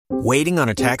Waiting on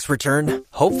a tax return?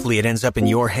 Hopefully it ends up in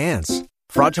your hands.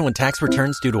 Fraudulent tax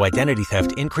returns due to identity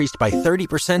theft increased by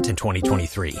 30% in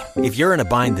 2023. If you're in a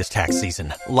bind this tax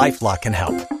season, LifeLock can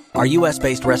help. Our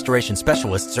U.S.-based restoration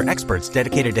specialists are experts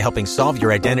dedicated to helping solve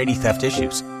your identity theft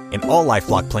issues. And all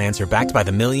LifeLock plans are backed by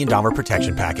the $1 Million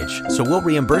Protection Package. So we'll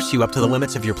reimburse you up to the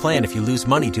limits of your plan if you lose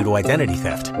money due to identity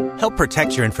theft. Help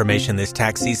protect your information this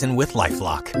tax season with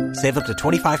LifeLock. Save up to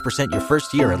 25% your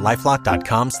first year at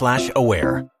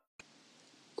LifeLock.com/aware.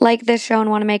 Like this show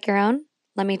and want to make your own?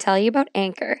 Let me tell you about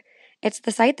Anchor. It's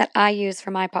the site that I use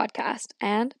for my podcast,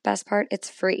 and best part,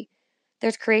 it's free.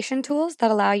 There's creation tools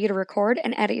that allow you to record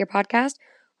and edit your podcast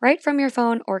right from your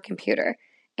phone or computer.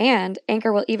 And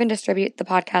Anchor will even distribute the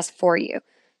podcast for you,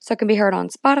 so it can be heard on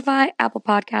Spotify, Apple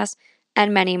Podcasts,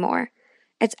 and many more.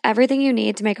 It's everything you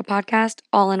need to make a podcast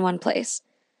all in one place.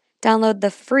 Download the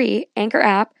free Anchor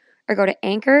app or go to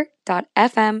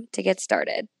anchor.fm to get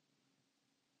started.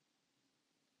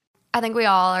 I think we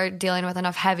all are dealing with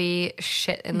enough heavy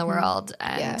shit in the world,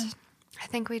 and I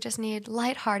think we just need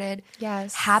lighthearted,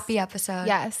 happy episodes.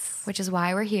 Yes. Which is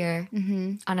why we're here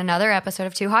on another episode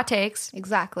of Two Hot Takes.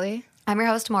 Exactly. I'm your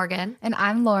host, Morgan. And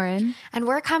I'm Lauren. And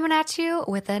we're coming at you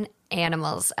with an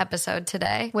animals episode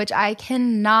today. Which I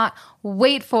cannot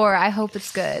wait for. I hope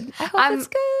it's good. It's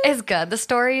good. It's good. The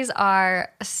stories are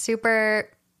super...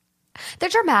 They're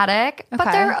dramatic,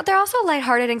 but they're also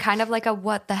lighthearted and kind of like a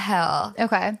what the hell.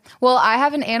 Okay. Well, I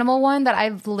have an animal one that I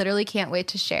literally can't wait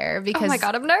to share because... Oh my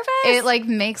God, I'm nervous. It like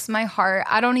makes my heart...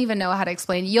 I don't even know how to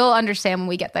explain. You'll understand when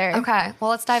we get there. Okay.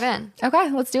 Well, let's dive in.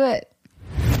 Okay, let's do it.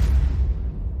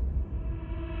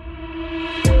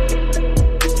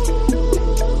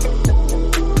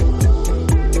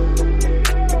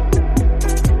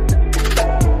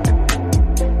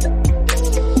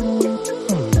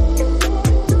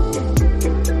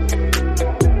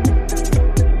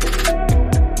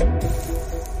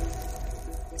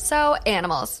 So,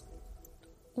 animals.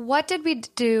 What did we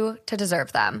do to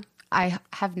deserve them? I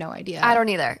have no idea. I don't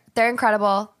either. They're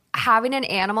incredible. Having an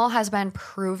animal has been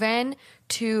proven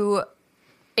to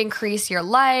increase your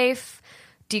life,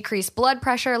 decrease blood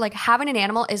pressure. Like, having an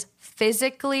animal is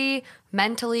physically,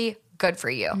 mentally good for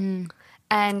you.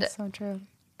 And so true.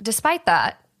 Despite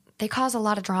that, they cause a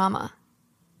lot of drama.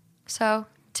 So,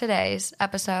 today's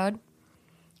episode,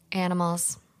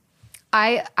 animals.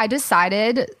 I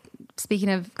decided... Speaking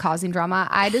of causing drama,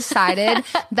 I decided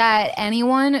that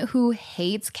anyone who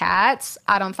hates cats,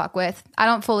 I don't fuck with. I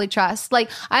don't fully trust. Like,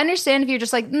 I understand if you're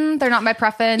just like, they're not my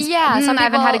preference. Yeah, some I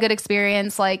haven't people... had a good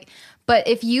experience. Like, but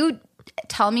if you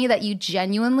tell me that you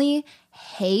genuinely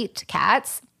hate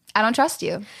cats, I don't trust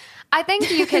you. I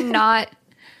think you cannot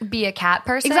be a cat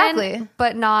person, exactly,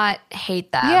 but not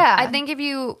hate them. Yeah, I think if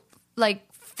you like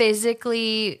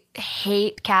physically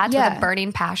hate cats with a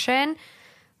burning passion.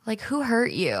 Like, who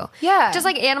hurt you? Yeah. Just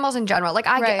like animals in general. Like,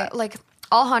 get, like,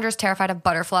 Alejandro's terrified of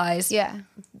butterflies. Yeah.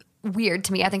 Weird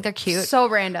to me. I think they're cute. So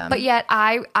random. But yet,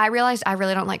 I realized I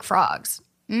really don't like frogs.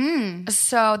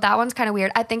 So that one's kind of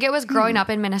weird. I think it was growing up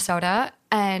in Minnesota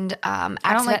and I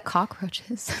don't like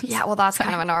cockroaches. Yeah, well, that's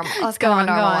kind of a normal. That's kind of a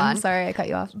normal one. Sorry, I cut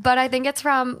you off. But I think it's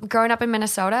from growing up in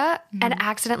Minnesota and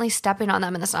accidentally stepping on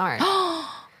them in the summer.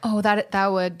 Oh, that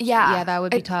would that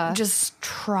would be tough. Just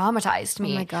traumatized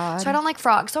me. Oh my God. So I don't like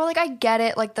frogs. So like I get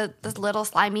it, like the little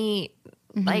slimy,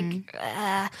 like.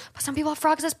 But some people have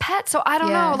frogs as pets, so I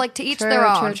don't know. Like to each their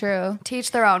own. True. To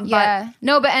each their own. Yeah. But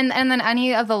no, but and then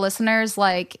any of the listeners,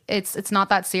 like it's not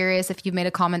that serious. If you've made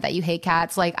a comment that you hate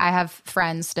cats, like I have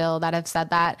friends still that have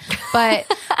said that. But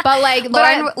like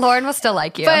Lauren will still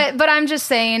like you. But I'm just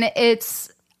saying it's.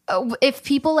 If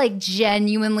people like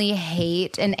genuinely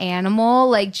hate an animal,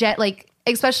 like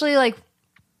especially like,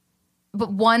 but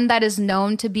one that is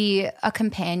known to be a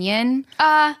companion.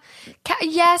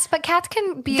 Yes, but cats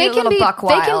can be a little buck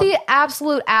wild. They can be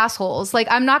absolute assholes. Like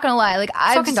I'm not gonna lie. Like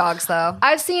so can dogs though.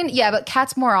 I've seen but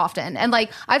cats more often. And like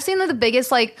I've seen the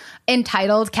biggest like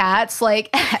entitled cats like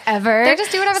ever. They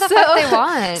just do whatever the fuck they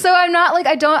want. So I'm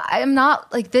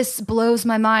not like this blows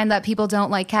my mind that people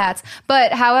don't like cats.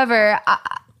 But however,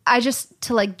 I just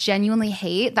to like genuinely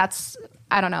hate, that's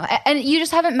I don't know. And you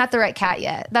just haven't met the right cat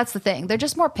yet. That's the thing. They're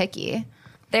just more picky.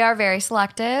 They are very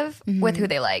selective with who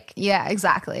they like. Yeah,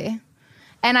 exactly.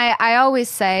 And I always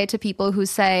say to people who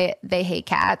say they hate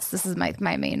cats, this is my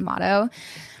main motto,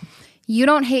 you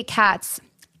don't hate cats.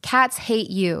 Cats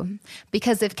hate you.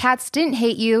 Because if cats didn't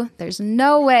hate you, there's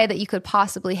no way that you could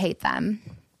possibly hate them.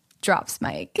 Drops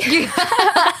mic.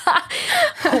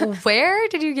 Where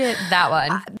did you get that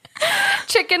one?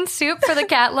 Chicken soup for the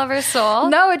cat lover's soul?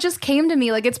 No, it just came to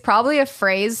me. Like, it's probably a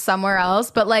phrase somewhere else,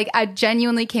 but like I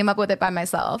genuinely came up with it by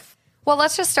myself. Well,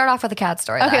 let's just start off with a cat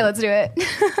story. Okay, then. let's do it.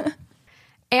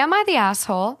 Am I the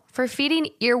asshole for feeding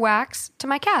earwax to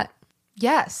my cat?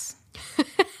 Yes.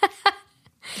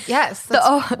 Yes,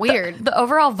 that's weird. The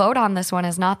overall vote on this one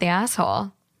is not the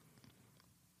asshole.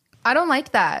 I don't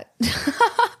like that.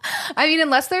 I mean,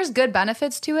 unless there's good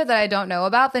benefits to it that I don't know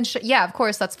about, then yeah, of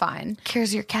course, that's fine.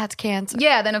 Cures your cat's cancer.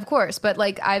 Yeah, then of course. But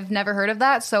like, I've never heard of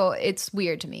that, so it's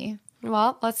weird to me.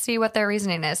 Well, let's see what their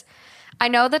reasoning is. I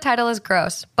know the title is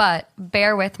gross, but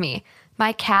bear with me.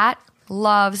 My cat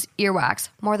loves earwax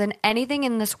more than anything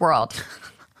in this world.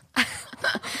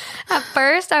 At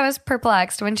first, I was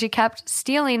perplexed when she kept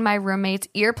stealing my roommate's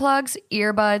earplugs,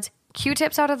 earbuds,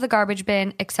 Q-tips out of the garbage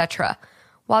bin, etc.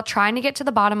 While trying to get to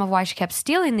the bottom of why she kept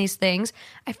stealing these things,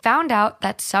 I found out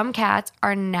that some cats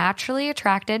are naturally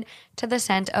attracted to the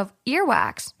scent of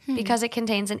earwax because it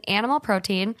contains an animal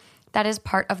protein that is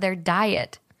part of their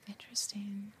diet.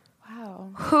 Interesting.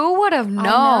 Wow. Who would have known?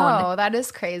 No, that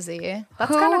is crazy.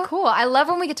 That's kind of cool. I love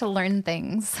when we get to learn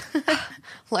things.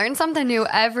 Learn something new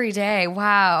every day.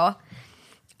 Wow.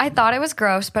 I thought it was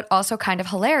gross, but also kind of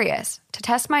hilarious. To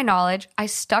test my knowledge, I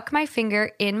stuck my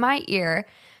finger in my ear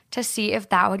to see if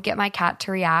that would get my cat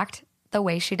to react the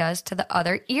way she does to the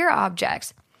other ear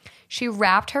objects. She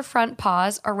wrapped her front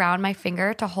paws around my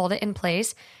finger to hold it in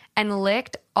place and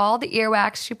licked all the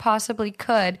earwax she possibly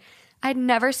could. I'd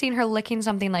never seen her licking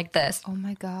something like this. Oh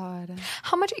my God.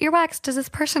 How much earwax does this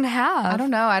person have? I don't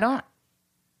know. I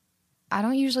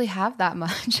don't usually have that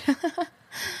much.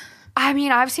 I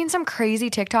mean, I've seen some crazy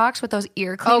TikToks with those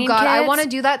ear cleaning Oh God, kits. I want to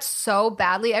do that so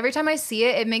badly. Every time I see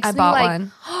it, it makes I me bought like,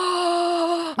 one.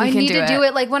 I need to do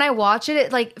it. Like when I watch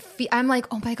it, I'm like,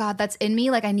 oh my God, that's in me.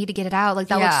 Like I need to get it out. Like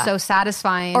that looks so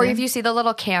satisfying. Or if you see the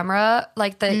little camera,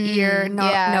 like the ear,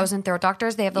 nose, and throat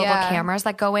doctors, they have the little cameras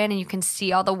that go in and you can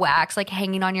see all the wax like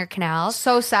hanging on your canals.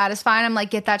 So satisfying. I'm like,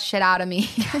 get that shit out of me.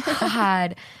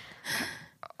 God.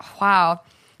 Wow.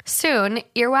 Soon,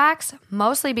 earwax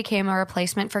mostly became a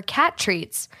replacement for cat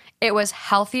treats. It was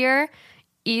healthier,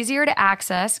 easier to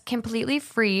access, completely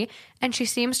free, and she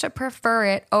seems to prefer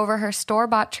it over her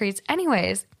store-bought treats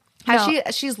anyways.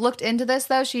 She's looked into this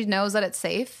though? She knows that it's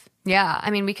safe? Yeah, I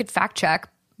mean, we could fact check.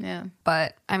 Yeah.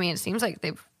 But, I mean, it seems like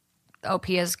OP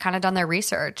has kind of done their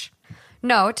research.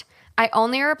 Note, I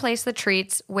only replace the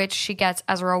treats which she gets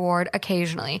as a reward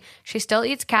occasionally. She still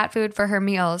eats cat food for her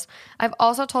meals. I've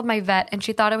also told my vet and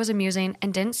she thought it was amusing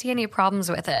and didn't see any problems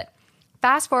with it.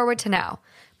 Fast forward to now.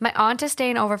 My aunt is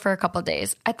staying over for a couple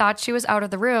days. I thought she was out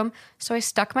of the room, so I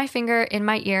stuck my finger in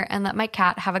my ear and let my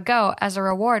cat have a go as a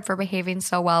reward for behaving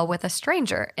so well with a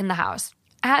stranger in the house.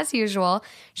 As usual,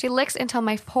 she licks until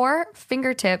my poor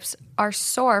fingertips are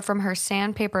sore from her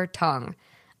sandpaper tongue.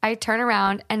 I turn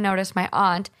around and notice my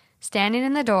aunt standing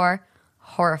in the door,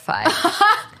 horrified.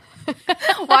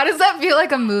 Why does that feel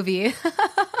like a movie?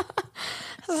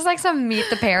 This is like some Meet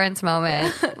the Parents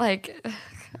moment. Like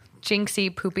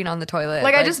Jinxie pooping on the toilet.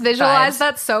 Like I just visualized vibes.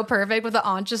 that so perfect with the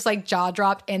aunt just like jaw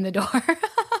dropped in the door.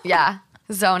 Yeah.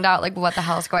 Zoned out like what the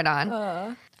hell's going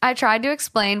on. I tried to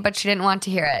explain, but she didn't want to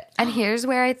hear it. And here's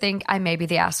where I think I may be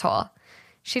the asshole.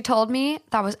 She told me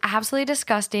that was absolutely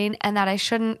disgusting and that I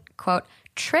shouldn't, quote,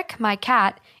 trick my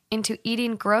cat into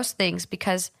eating gross things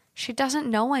because she doesn't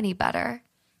know any better.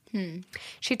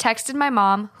 She texted my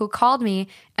mom, who called me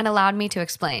and allowed me to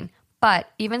explain. But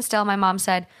even still, my mom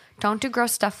said, don't do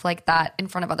gross stuff like that in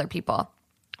front of other people.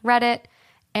 Reddit,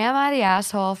 am I the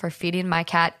asshole for feeding my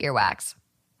cat earwax?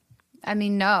 I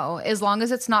mean, no. As long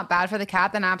as it's not bad for the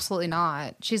cat, then absolutely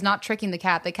not. She's not tricking the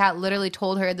cat. The cat literally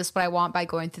told her this is what I want by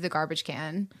going through the garbage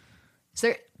can.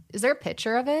 Is there a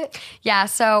picture of it? Yeah,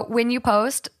 so when you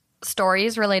post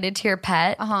stories related to your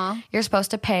pet, you're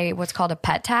supposed to pay what's called a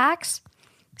pet tax.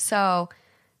 So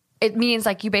it means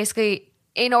like you basically,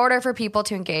 in order for people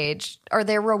to engage, or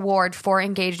their reward for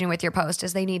engaging with your post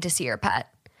is they need to see your pet.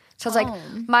 So it's like,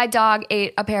 my dog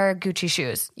ate a pair of Gucci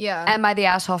shoes. Yeah. Am I the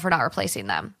asshole for not replacing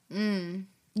them?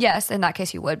 Yes, in that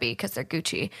case you would be because they're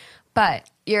Gucci. But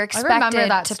you're expected I remember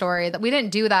that story. That we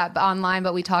didn't do that online,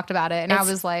 but we talked about it. And I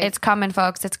was like... It's coming,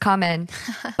 folks. It's coming.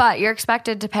 But you're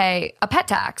expected to pay a pet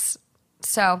tax.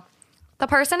 So the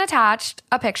person attached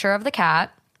a picture of the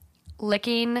cat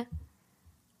licking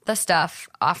the stuff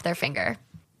off their finger.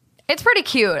 It's pretty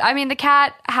cute. I mean, the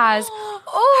cat has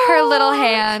her little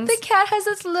hands. The cat has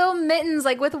its little mittens,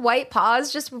 like with white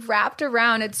paws just wrapped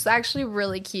around. It's actually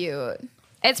really cute.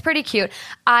 It's pretty cute.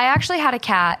 I actually had a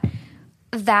cat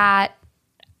that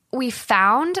we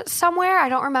found somewhere. I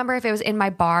don't remember if it was in my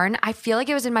barn. I feel like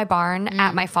it was in my barn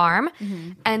at my farm.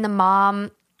 And the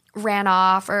mom ran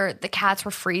off, or the cats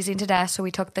were freezing to death, so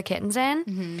we took the kittens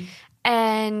in.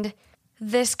 And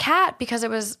this cat, because it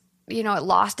was it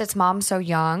lost its mom so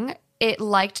young, it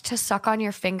liked to suck on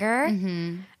your finger.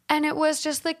 And it was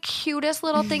just the cutest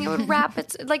little thing. It would wrap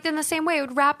its, like in the same way, it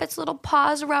would wrap its little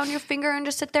paws around your finger and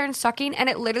just sit there and sucking. And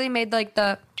it literally made like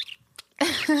the,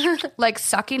 like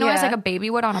sucking noise like a baby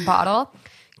would on a bottle.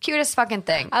 Cutest fucking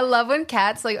thing. I love when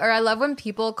cats I love when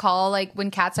people call like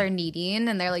when cats are kneading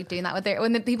and they're like doing that with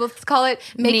when the people call it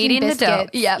making Kneading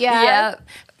biscuits. the dough. Yeah.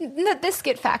 The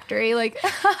biscuit factory, like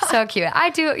So cute. I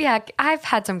do. Yeah. I've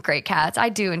had some great cats. I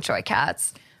do enjoy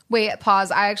cats. Wait,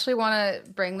 pause. I actually want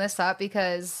to bring this up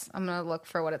because I'm going to look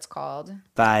for what it's called.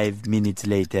 5 minutes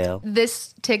later.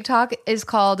 This TikTok is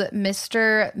called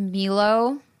Mr.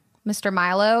 Milo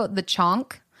the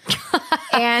Chunk.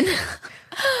 And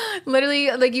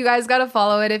literally, like, you guys got to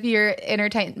follow it if you're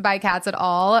entertained by cats at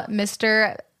all.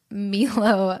 Mr.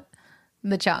 Milo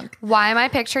the Chunk. Why am I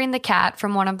picturing the cat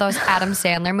from one of those Adam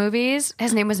Sandler movies?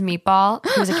 His name was Meatball.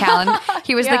 He was a calendar.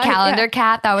 He was the calendar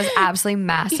cat that was absolutely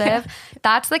massive.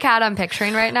 That's the cat I'm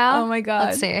picturing right now. Oh my God.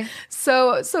 Let's see.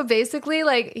 So basically,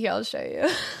 like, here, I'll show you.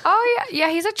 Oh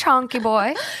yeah, he's a chunky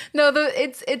boy. No,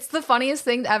 it's the funniest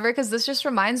thing ever because this just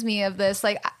reminds me of this.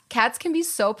 Like, cats can be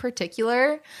so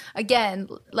particular. Again,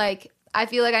 like, I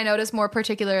feel like I notice more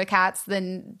particular cats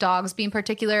than dogs being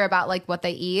particular about like what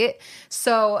they eat.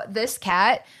 So this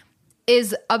cat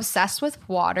is obsessed with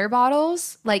water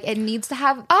bottles. Like, it needs to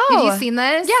have. Oh, have you seen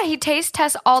this? Yeah, he taste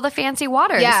tests all the fancy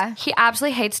waters. Yeah, he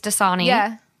absolutely hates Dasani.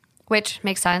 Yeah. Which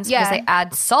makes sense because they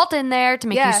add salt in there to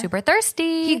make you super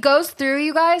thirsty. He goes through,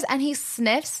 you guys, and he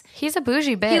sniffs. He's a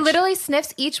bougie bitch. He literally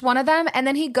sniffs each one of them, and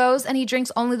then he goes and he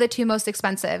drinks only the 2 most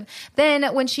expensive.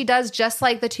 Then when she does just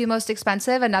like the 2 most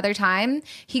expensive another time,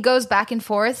 he goes back and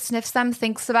forth, sniffs them,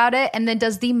 thinks about it, and then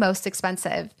does the most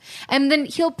expensive. And then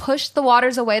he'll push the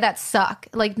waters away that suck,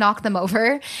 like knock them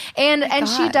over. And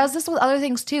she does this with other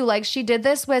things too. Like, she did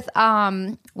this with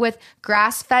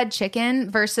grass-fed chicken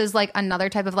versus like another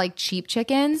type of like cheap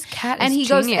chickens. And he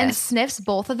goes and sniffs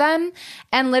both of them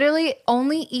and literally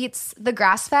only eats the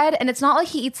grass-fed. And it's not like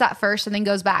he eats that first and then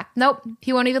goes back. Nope,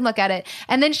 he won't even look at it.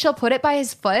 And then she'll put it by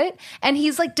his foot and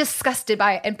he's like disgusted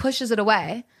by it and pushes it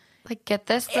away. Like, get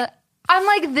this. I'm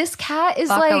like, this cat is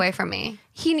like, away from me.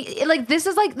 This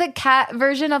is like the cat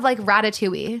version of like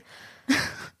Ratatouille.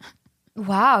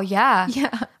 Wow. Yeah.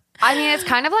 Yeah. I mean, it's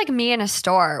kind of like me in a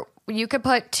store. You could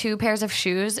put 2 pairs of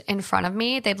shoes in front of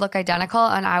me. They'd look identical,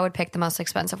 and I would pick the most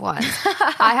expensive ones.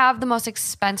 I have the most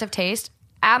expensive taste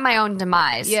at my own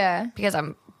demise. Yeah. Because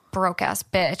I'm broke ass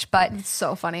bitch. But It's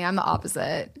so funny. I'm the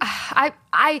opposite.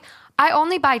 I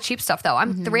only buy cheap stuff though.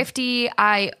 I'm thrifty.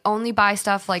 I only buy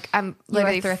stuff like I'm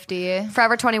literally thrifty.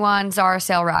 Forever 21, Zara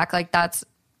sale rack. Like, that's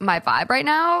my vibe right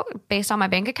now based on my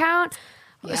bank account.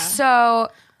 Yeah. So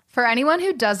for anyone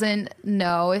who doesn't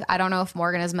know, I don't know if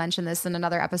Morgan has mentioned this in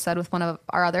another episode with one of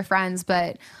our other friends,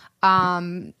 but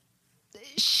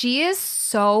she is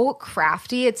so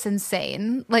crafty. It's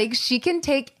insane. Like, she can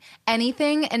take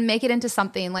anything and make it into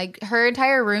something. Like, her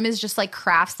entire room is just like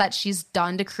crafts that she's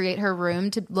done to create her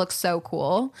room to look so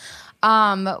cool.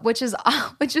 Which is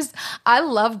I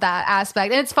love that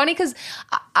aspect. And it's funny because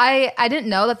I didn't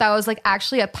know that was like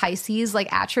actually a Pisces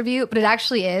like attribute, but it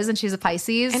actually is, and she's a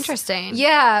Pisces. Interesting.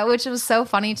 Yeah, which was so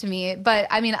funny to me. But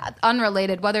I mean,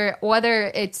 unrelated,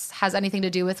 whether it has anything to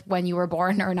do with when you were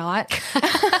born or not.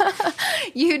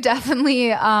 You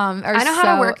definitely are. I know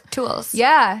how to work tools.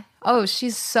 Yeah. Oh,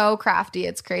 she's so crafty.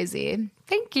 It's crazy.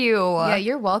 Thank you. Yeah,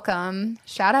 you're welcome.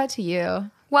 Shout out to you.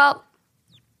 Well,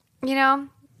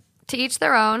 to each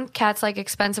their own. Cats like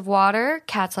expensive water.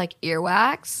 Cats like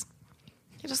earwax.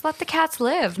 You just let the cats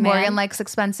live, man. Morgan likes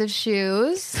expensive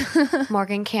shoes.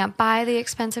 Morgan can't buy the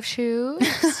expensive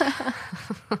shoes.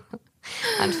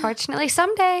 Unfortunately,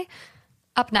 someday.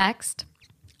 Up next,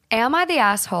 am I the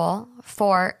asshole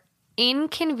for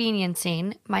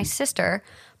inconveniencing my sister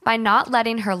by not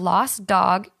letting her lost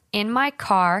dog in my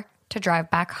car to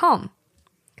drive back home?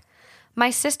 My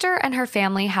sister and her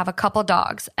family have a couple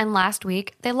dogs, and last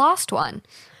week they lost one.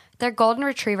 Their golden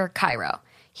retriever, Cairo.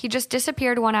 He just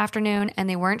disappeared one afternoon, and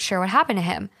they weren't sure what happened to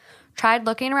him. Tried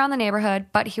looking around the neighborhood,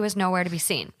 but he was nowhere to be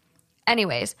seen.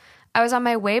 Anyways, I was on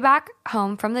my way back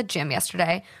home from the gym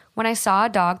yesterday when I saw a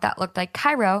dog that looked like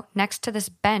Cairo next to this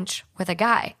bench with a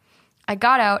guy. I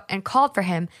got out and called for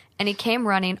him, and he came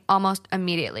running almost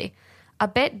immediately. A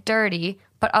bit dirty,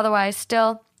 but otherwise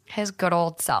still his good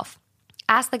old self.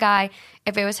 Asked the guy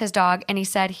if it was his dog, and he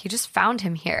said he just found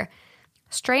him here.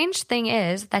 Strange thing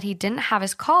is that he didn't have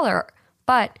his collar,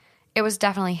 but it was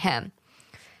definitely him.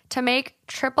 To make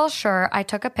triple sure, I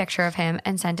took a picture of him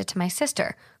and sent it to my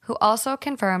sister, who also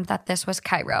confirmed that this was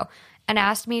Cairo, and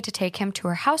asked me to take him to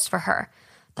her house for her.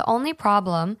 The only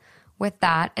problem with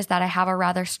that is that I have a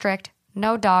rather strict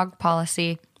no dog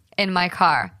policy in my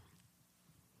car.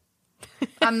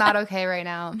 I'm not okay right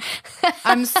now.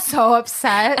 I'm so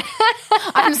upset.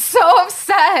 I'm so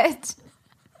upset.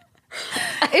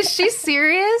 Is she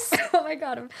serious? Oh my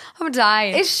God, I'm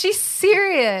dying. Is she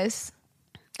serious?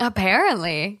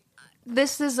 Apparently.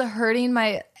 This is hurting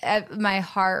my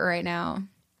heart right now.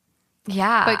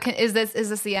 Yeah. But is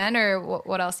this the end, or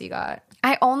what else you got?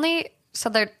 So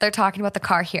they're talking about the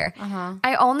car here.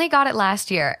 I only got it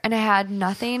last year, and I had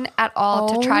nothing at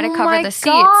all to try to cover the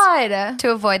seats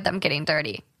to avoid them getting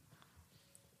dirty.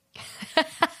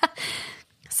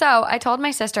 So I told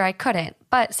my sister I couldn't,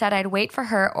 but said I'd wait for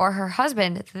her or her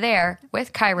husband there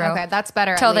with Cairo. Okay, that's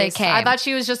better. Till at they least. came. I thought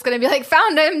she was just gonna be like,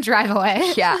 found him, drive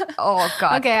away. Yeah. Oh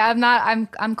God. Okay, I'm not.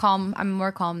 I'm calm. I'm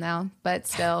more calm now, but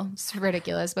still, it's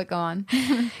ridiculous. But go on.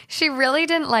 She really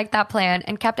didn't like that plan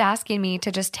and kept asking me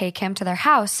to just take him to their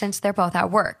house since they're both at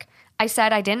work. I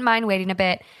said I didn't mind waiting a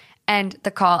bit, and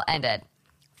the call ended.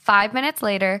 5 minutes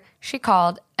later, she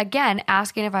called again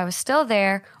asking if I was still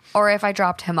there or if I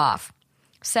dropped him off.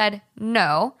 Said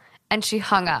no, and she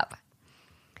hung up.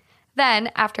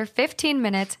 Then, after 15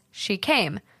 minutes, she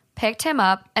came, picked him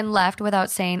up, and left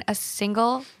without saying a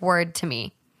single word to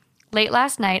me. Late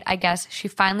last night, I guess she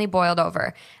finally boiled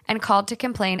over and called to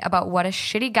complain about what a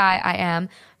shitty guy I am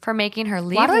for making her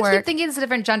leave Why do work. I keep thinking it's a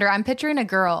different gender? I'm picturing a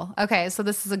girl. Okay, so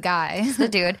this is a guy. The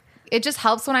dude. It just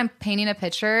helps when I'm painting a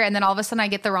picture, and then all of a sudden I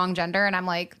get the wrong gender, and I'm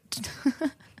like...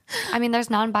 I mean, there's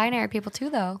non-binary people too,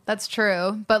 though. That's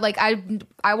true. But like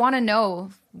I want to know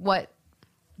what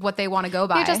they want to go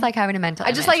by. You just like having a mental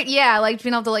I just image. I like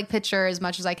being able to like picture as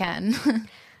much as I can.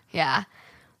 Yeah.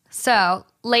 So,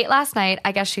 late last night,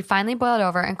 I guess she finally boiled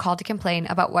over and called to complain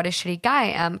about what a shitty guy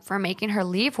I am for making her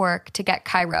leave work to get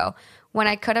Cairo when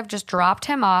I could have just dropped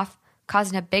him off,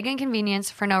 causing a big inconvenience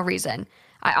for no reason.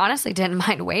 I honestly didn't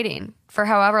mind waiting for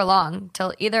however long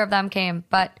till either of them came,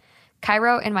 but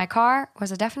Cairo in my car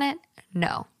was a definite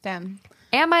no. Damn.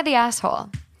 Am I the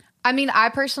asshole? I mean, I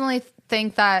personally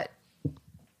think that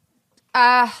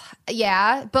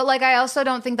yeah, but like I also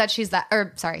don't think that she's that,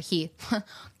 or sorry, he.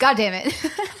 God damn it.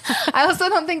 I also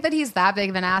don't think that he's that big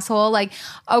of an asshole. Like,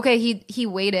 okay, he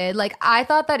waited. Like I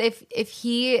thought that I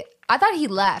thought he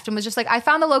left and was just like, I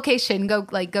found the location, go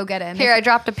get him. Here, I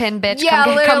dropped a pin, bitch. Yeah,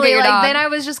 come literally. get your Like dog. then I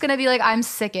was just gonna be like, I'm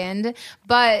sickened.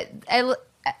 But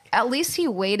at least he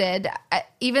waited,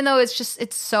 even though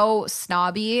it's so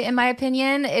snobby in my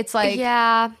opinion. It's like,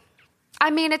 yeah. I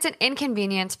mean, it's an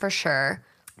inconvenience for sure.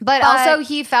 but also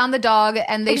he found the dog,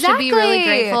 and they should be really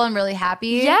Exactly. grateful and really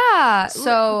happy. Yeah.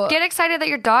 So get excited that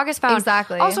your dog is found.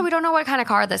 Exactly. Also, we don't know what kind of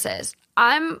car this is.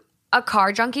 I'm a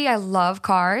car junkie. I love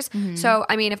cars. Mm-hmm. So,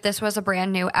 I mean, if this was a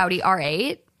brand new Audi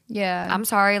R8, yeah, I'm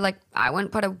sorry. Like, I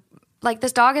wouldn't put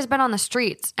this dog has been on the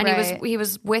streets and Right. he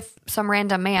was with some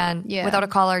random man Yeah. without a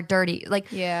collar, dirty. Like,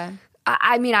 yeah.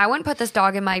 I mean, I wouldn't put this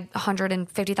dog in my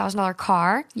 $150,000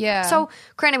 car. Yeah. So,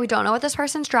 granted, we don't know what this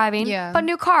person's driving. Yeah. But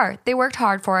new car. They worked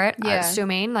hard for it. Yeah.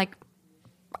 Assuming, like,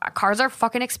 cars are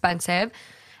fucking expensive.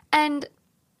 And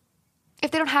if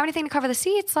they don't have anything to cover the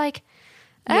seats, like,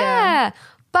 Yeah.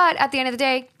 But at the end of the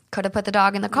day, could have put the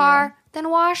dog in the car, then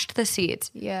washed the seats.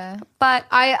 Yeah. But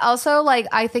I also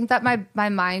I think that my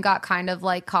mind got kind of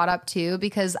like caught up too,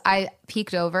 because I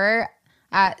peeked over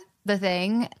at the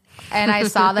thing and I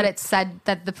saw that it said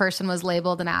that the person was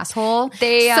labeled an asshole. So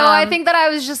I think that I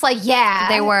was just like, yeah.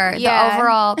 they were.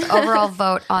 Yeah. The overall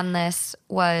vote on this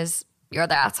was, you're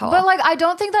the asshole. But like, I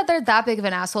don't think that they're that big of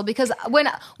an asshole, because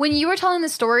when you were telling the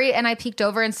story and I peeked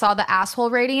over and saw the asshole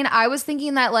rating, I was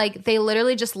thinking that like they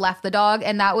literally just left the dog,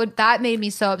 and that made me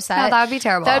so upset. No, that would be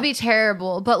terrible. That would be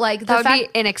terrible. But like that would be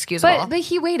inexcusable. But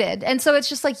he waited, and so it's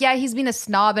just like, yeah, he's being a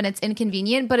snob and it's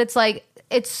inconvenient. But it's like,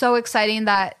 it's so exciting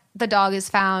that the dog is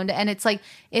found, and it's like,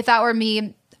 if that were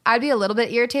me, I'd be a little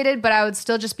bit irritated, but I would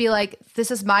still just be like,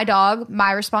 this is my dog,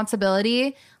 my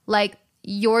responsibility. Like,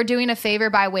 you're doing a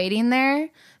favor by waiting there.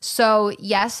 So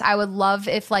yes, I would love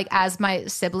if like as my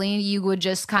sibling, you would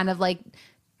just kind of like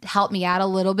help me out a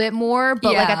little bit more.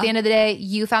 But like Yeah. at the end of the day,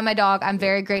 you found my dog. I'm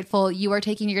very grateful. You are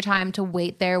taking your time to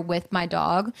wait there with my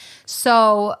dog.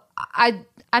 So I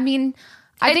mean,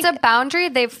 I it's think a boundary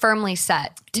they've firmly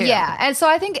set too. yeah, and so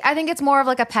I think it's more of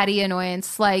like a petty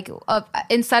annoyance, like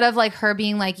instead of like her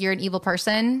being like, you're an evil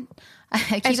person.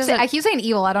 I keep saying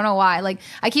evil. I don't know why. Like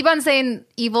I keep on saying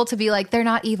evil to be like, they're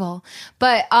not evil,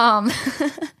 but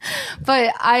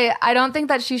but I don't think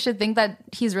that she should think that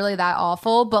he's really that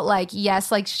awful. But like,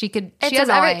 yes, like she has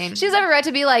every right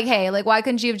to be like, hey, like why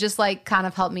couldn't you have just like kind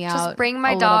of helped me out? Just bring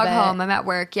my a little dog bit? home. I'm at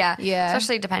work. Yeah. Yeah.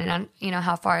 Especially depending on,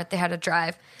 how far they had to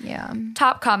drive. Yeah.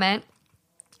 Top comment.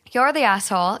 You're the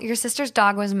asshole. Your sister's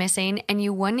dog was missing and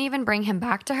you wouldn't even bring him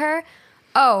back to her?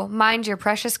 Oh, mind your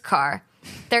precious car.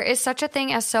 There is such a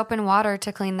thing as soap and water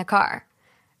to clean the car.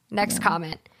 Next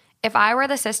comment. If I were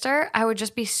the sister, I would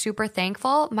just be super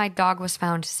thankful my dog was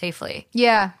found safely.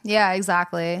 Yeah,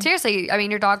 exactly. Seriously, I mean,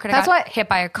 your dog could That's have got why- hit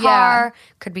by a car,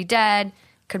 could be dead,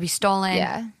 could be stolen.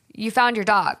 Yeah. You found your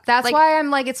dog. That's Like, why I'm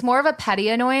like, it's more of a petty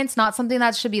annoyance, not something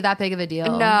that should be that big of a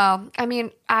deal. No, I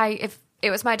mean, if it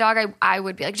was my dog, I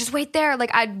would be like, just wait there. Like,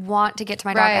 I'd want to get to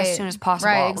my dog as Right. soon as possible.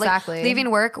 Right, Like, exactly.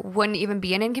 leaving work wouldn't even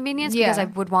be an inconvenience because I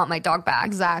would want my dog back.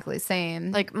 Exactly,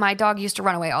 same. Like, my dog used to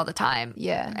run away all the time.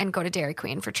 Yeah. And go to Dairy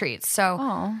Queen for treats. So,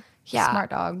 Oh, yeah. smart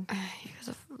dog. He was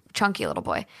a chunky little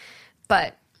boy.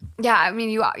 But, yeah, I mean,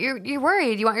 you're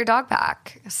worried. You want your dog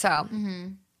back. So,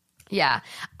 yeah.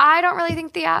 I don't really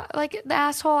think the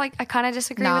asshole, I kind of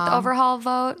disagree with the overhaul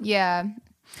vote. Yeah,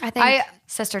 I think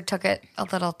sister took it a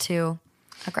little too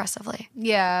aggressively.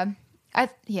 yeah,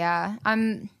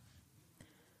 I'm.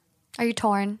 Are you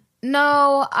torn?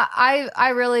 No, I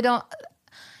really don't.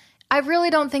 I really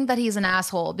don't think that he's an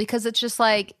asshole because it's just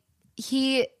like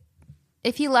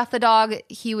if he left the dog,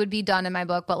 he would be done in my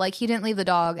book. But like he didn't leave the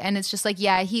dog, and it's just like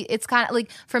it's kind of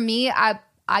like for me,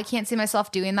 I can't see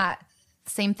myself doing that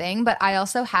same thing. But I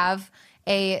also have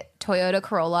a Toyota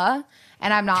Corolla,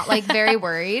 and I'm not like very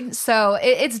worried. So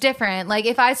it's different. Like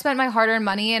if I spent my hard-earned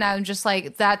money and I'm just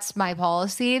like that's my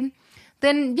policy,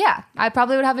 then yeah, I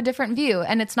probably would have a different view.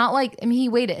 And it's not like, I mean, he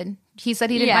waited. He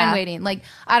said he didn't mind waiting. Like,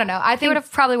 I don't know. I He think would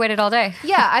have probably waited all day.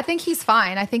 yeah, I think he's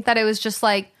fine. I think that it was just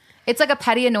like, it's like a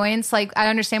petty annoyance. Like, I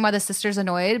understand why the sister's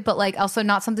annoyed, but like also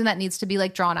not something that needs to be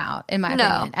like drawn out in my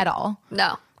opinion at all.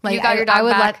 No. Like, you got your dog I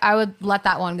would back. I would let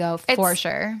that one go for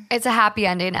sure. It's a happy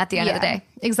ending at the end of the day.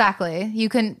 Exactly. You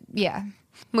can,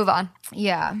 Move on.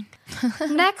 yeah.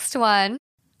 Next one.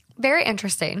 Very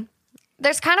interesting.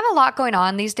 There's kind of a lot going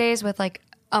on these days with like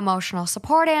emotional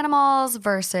support animals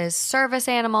versus service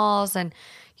animals and,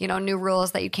 you know, new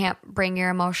rules that you can't bring your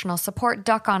emotional support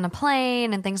duck on a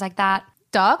plane and things like that.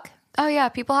 Duck? Oh, yeah.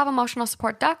 People have emotional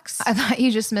support ducks. I thought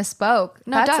you just misspoke.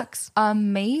 No, That's ducks.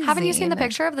 Amazing. Haven't you seen the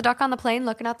picture of the duck on the plane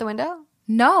looking out the window?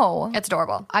 No. It's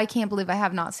adorable. I can't believe I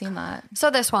have not seen that. So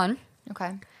this one.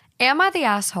 Okay. Am I the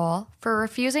asshole for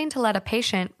refusing to let a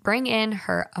patient bring in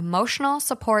her emotional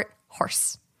support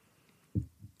horse?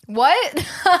 What?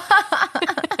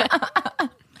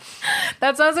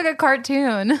 That sounds like a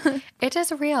cartoon. It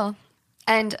is real.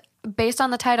 And based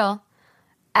on the title,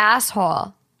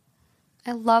 asshole.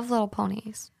 I love little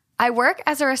ponies. I work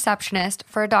as a receptionist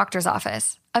for a doctor's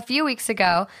office. A few weeks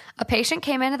ago, a patient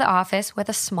came into the office with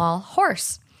a small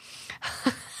horse.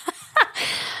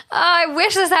 I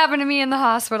wish this happened to me in the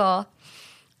hospital.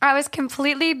 I was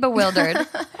completely bewildered.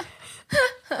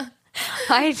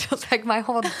 I just like my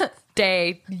whole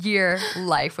day, year,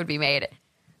 life would be made.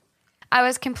 I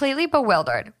was completely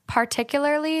bewildered,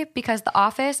 particularly because the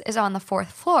office is on the 4th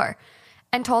floor,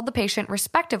 and told the patient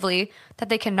respectively that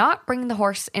they cannot bring the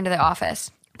horse into the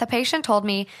office. The patient told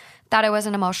me that it was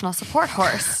an emotional support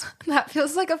horse. That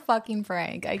feels like a fucking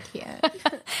prank. I can't.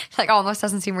 Like almost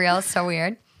doesn't seem real. It's so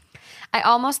weird. I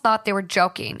almost thought they were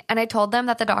joking, and I told them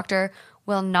that the doctor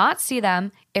will not see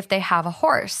them if they have a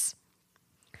horse.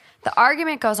 The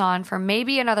argument goes on for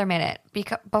maybe another minute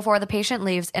before the patient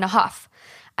leaves in a huff.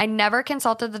 I never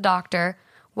consulted the doctor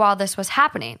while this was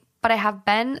happening, but I have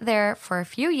been there for a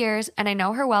few years and I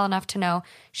know her well enough to know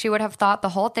she would have thought the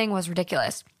whole thing was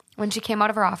ridiculous. When she came out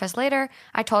of her office later,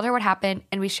 I told her what happened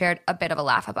and we shared a bit of a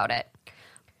laugh about it.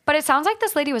 But it sounds like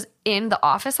this lady was in the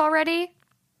office already.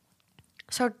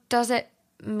 So does it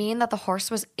mean that the horse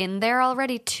was in there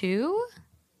already too?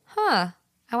 Huh.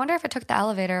 I wonder if it took the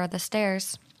elevator or the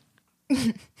stairs.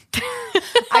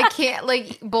 I can't,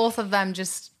 like, both of them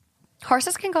just...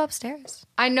 Horses can go upstairs.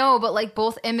 I know, but like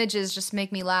both images just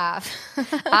make me laugh.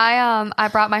 I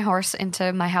brought my horse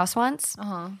into my house once.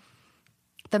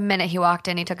 The minute he walked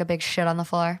in, he took a big shit on the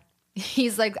floor.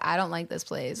 He's like, I don't like this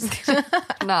place.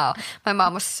 No, my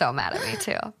mom was so mad at me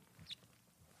too.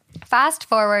 Fast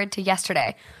forward to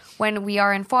yesterday when we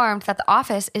are informed that the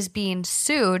office is being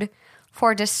sued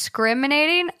for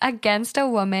discriminating against a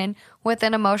woman with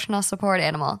an emotional support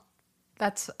animal.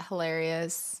 That's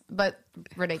hilarious, but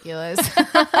ridiculous.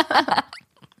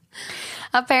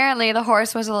 Apparently, the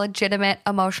horse was a legitimate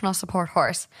emotional support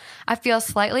horse. I feel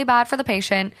slightly bad for the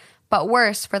patient, but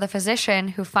worse for the physician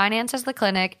who finances the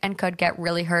clinic and could get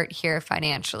really hurt here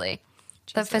financially.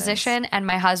 The physician and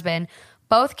my husband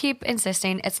both keep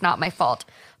insisting it's not my fault,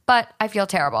 but I feel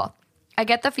terrible. I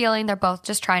get the feeling they're both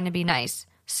just trying to be nice.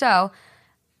 So,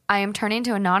 I am turning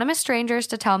to anonymous strangers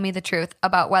to tell me the truth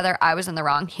about whether I was in the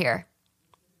wrong here.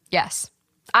 Yes.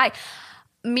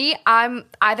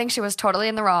 I think she was totally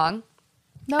in the wrong.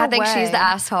 No I think way. she's the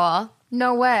asshole.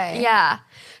 No way. Yeah.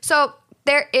 So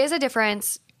there is a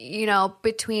difference,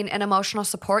 between an emotional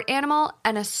support animal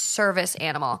and a service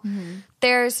animal. Mm-hmm.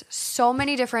 There's so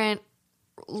many different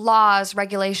laws,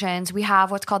 regulations. We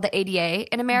have what's called the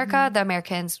ADA in America, Mm-hmm. the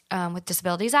Americans with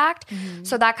Disabilities Act.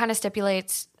 So that kind of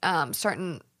stipulates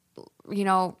certain,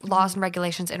 laws and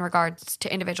regulations in regards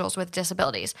to individuals with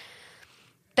disabilities.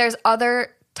 There's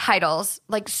other titles,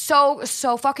 like so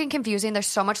fucking confusing. There's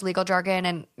so much legal jargon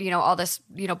and, all this,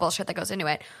 bullshit that goes into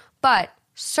it. But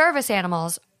service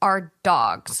animals are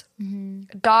dogs.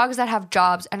 Dogs that have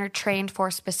jobs and are trained for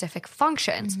specific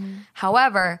functions.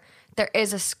 However, there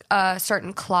is a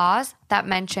certain clause that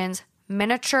mentions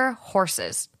miniature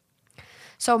horses.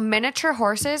 So miniature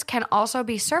horses can also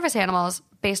be service animals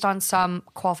based on some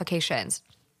qualifications,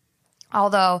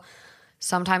 although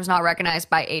sometimes not recognized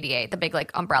by ADA, the big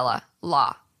umbrella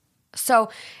law. So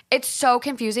it's so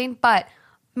confusing, but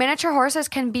miniature horses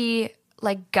can be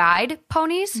guide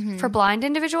ponies for blind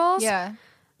individuals. Yeah.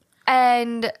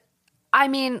 And I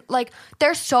mean,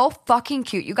 they're so fucking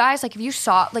cute, you guys. If you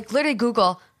saw, literally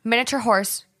Google miniature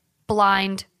horse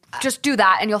blind, just do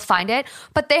that and you'll find it.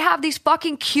 But they have these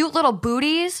fucking cute little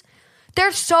booties.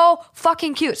 They're so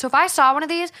fucking cute. So if I saw one of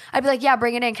these, I'd be like, yeah,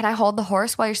 bring it in. Can I hold the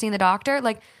horse while you're seeing the doctor?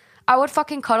 I would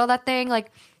fucking cuddle that thing.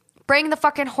 Bring the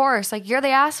fucking horse. You're the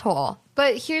asshole.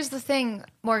 But here's the thing,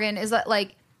 Morgan, is that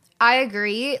I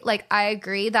agree. I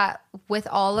agree that with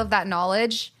all of that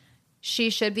knowledge, she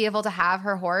should be able to have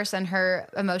her horse and her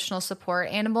emotional support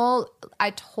animal.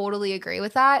 I totally agree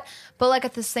with that. But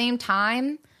at the same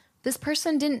time, this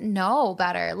person didn't know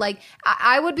better.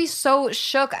 I would be so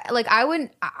shook.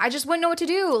 I just wouldn't know what to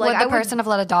do. Would the person have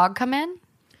let a dog come in?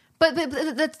 But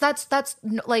that's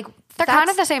They're kind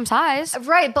of the same size.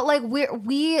 right. But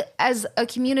we as a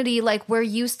community, we're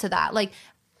used to that.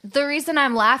 The reason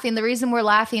I'm laughing, the reason we're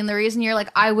laughing, the reason you're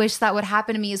I wish that would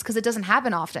happen to me is because it doesn't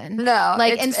happen often. No,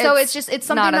 and so it's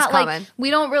something not as that common. we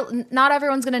don't not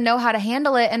everyone's gonna know how to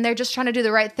handle it, and they're just trying to do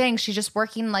the right thing. She's just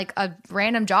working a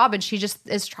random job, and she just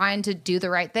is trying to do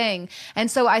the right thing. And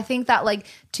so I think that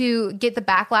to get the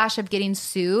backlash of getting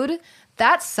sued,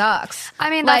 that sucks. I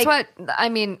mean, that's what I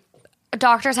mean.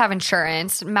 Doctors have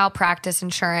insurance, malpractice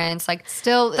insurance.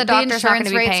 Still, the doctor's insurance not going to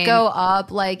be rates paying. go up.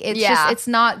 It's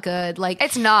not good.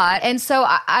 It's not. And so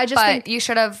I just But think you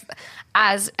should have,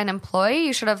 as an employee,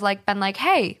 you should have been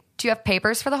hey, do you have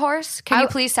papers for the horse? Can you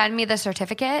please send me the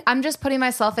certificate? I'm just putting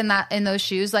myself in those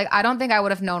shoes. I don't think I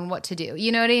would have known what to do.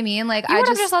 You know what I mean? You would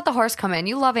have just let the horse come in.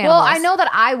 You love animals. Well, I know that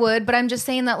I would, but I'm just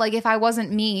saying that if I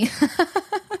wasn't me,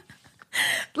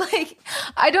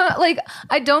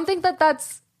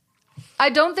 I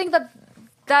don't think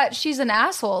that she's an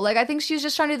asshole. I think she's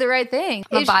just trying to do the right thing.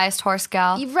 I'm a biased horse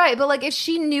gal. Right, but if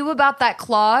she knew about that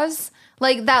clause,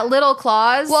 that little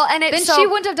clause, Well, and then she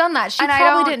wouldn't have done that. She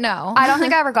probably didn't know. I don't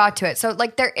think I ever got to it. So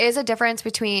there is a difference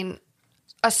between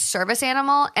a service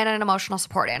animal and an emotional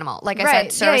support animal. I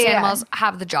Right. said, service Yeah. animals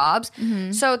have the jobs.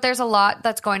 So there's a lot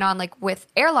that's going on with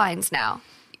airlines now.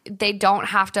 They don't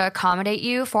have to accommodate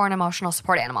you for an emotional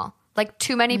support animal.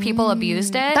 Too many people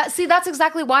abused it. That's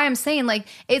exactly why I'm saying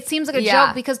it seems like a Yeah.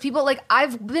 joke because people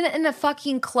I've been in a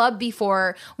fucking club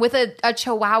before with a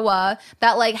chihuahua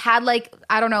that had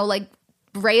I don't know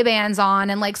Ray-Bans on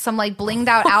and some blinged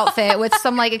out outfit with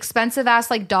some expensive ass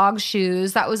dog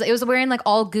shoes it was wearing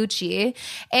all Gucci.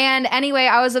 And anyway,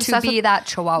 I was obsessed to be with that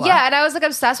chihuahua. Yeah, and I was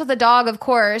obsessed with the dog, of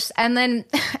course. And then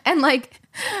and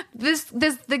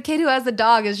the kid who has the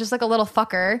dog is just a little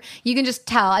fucker. You can just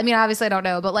tell. I mean, obviously I don't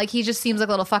know, but he just seems like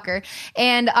a little fucker.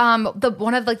 And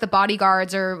one of the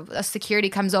bodyguards or a security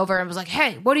comes over and was like,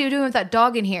 "Hey, what are you doing with that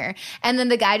dog in here?" And then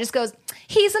the guy just goes,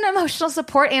 "He's an emotional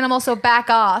support animal, so back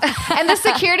off." And the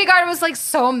security guard was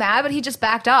so mad, but he just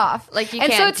backed off. You and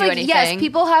can't so it's do anything. Yes,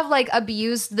 people have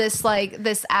abused this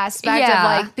this aspect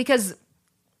Yeah. of because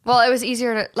Well, it was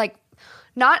easier to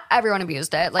not everyone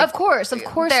abused it. of course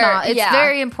not. It's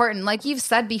very important. Like you've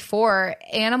said before,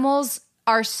 animals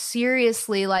are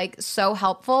seriously so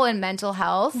helpful in mental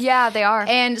health. Yeah, they are.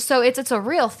 And so it's a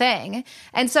real thing.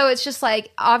 And so it's just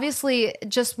obviously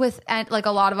just with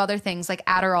a lot of other things like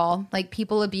Adderall,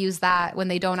 people abuse that when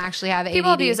they don't actually have ADD.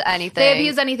 People abuse anything. They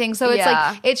abuse anything. So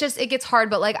Yeah. it gets hard.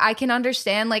 But I can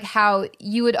understand how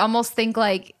you would almost think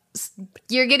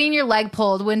you're getting your leg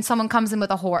pulled when someone comes in with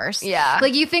a horse. Yeah.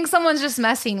 You think someone's just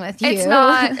messing with you.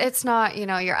 It's not,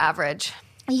 your average.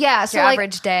 Yeah, so your like,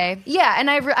 average day. Yeah, and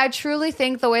I truly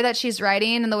think the way that she's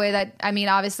writing and the way that, I mean,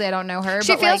 obviously I don't know her.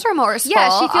 She but feels remorseful.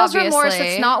 Yeah, she feels remorse. obviously.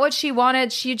 It's not what she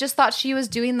wanted. She just thought she was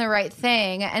doing the right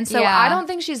thing. And so Yeah. I don't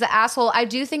think she's an asshole. I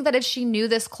do think that if she knew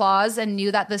this clause and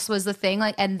knew that this was the thing,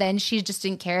 like, and then she just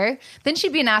didn't care, then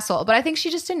she'd be an asshole. But I think she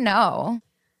just didn't know.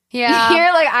 Yeah.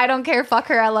 You're like, I don't care, fuck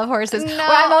her, I love horses. No.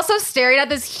 Well, I'm also staring at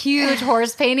this huge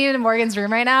horse painting in Morgan's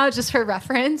room right now, just for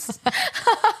reference.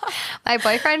 My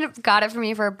boyfriend got it for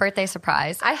me for a birthday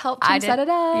surprise. I helped him set it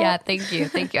up. Yeah, thank you.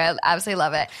 Thank you. I absolutely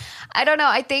love it. I don't know.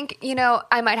 I think,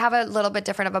 I might have a little bit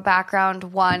different of a background.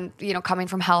 One, coming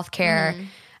from healthcare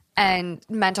and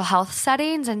mental health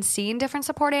settings and seeing different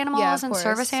support animals Yeah, of and course.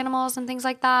 service animals and things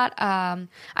like that.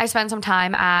 I spent some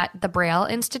time at the Braille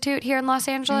Institute here in Los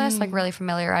Angeles, like really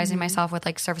familiarizing myself with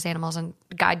like service animals and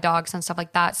guide dogs and stuff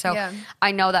like that. So Yeah.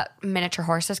 I know that miniature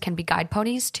horses can be guide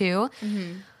ponies too.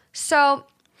 So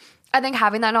I think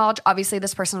having that knowledge, obviously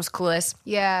this person was clueless.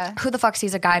 Yeah. Who the fuck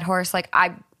sees a guide horse? Like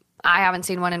I haven't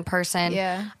seen one in person.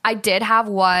 Yeah. I did have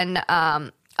one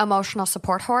emotional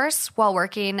support horse while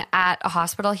working at a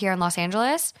hospital here in Los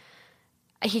Angeles.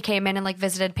 He came in and like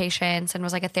visited patients and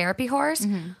was like a therapy horse.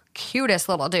 Cutest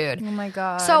little dude. Oh my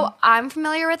God. So I'm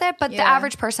familiar with it, but the Yeah.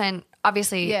 average person,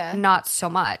 obviously Yeah. not so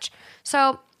much.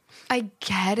 So I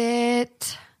get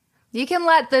it. You can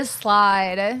let this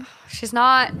slide. She's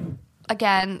not,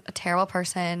 again, a terrible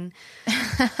person,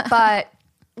 but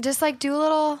just like do a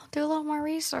little more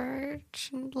research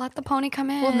and let the pony come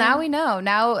in. Well, now we know.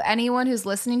 Now anyone who's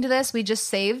listening to this, we just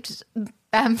saved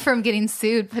them from getting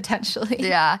sued potentially.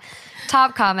 Yeah.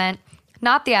 Top comment.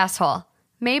 Not the asshole.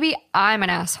 Maybe I'm an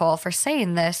asshole for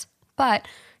saying this, but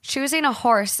choosing a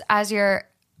horse as your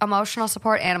emotional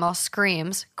support animal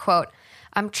screams, quote,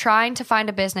 I'm trying to find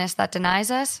a business that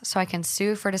denies us so I can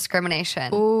sue for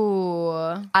discrimination. Ooh.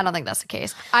 I don't think that's the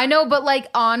case. I know, but like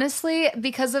honestly,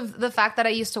 because of the fact that I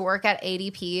used to work at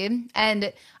ADP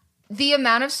and the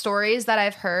amount of stories that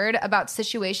I've heard about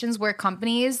situations where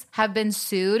companies have been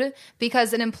sued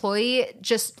because an employee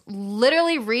just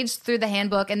literally reads through the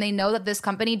handbook and they know that this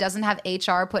company doesn't have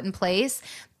HR put in place.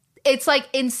 It's like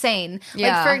insane.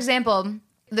 Yeah. Like for example,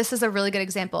 this is a really good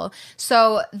example.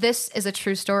 So this is a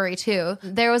true story too.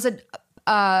 There was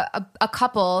a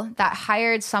couple that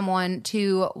hired someone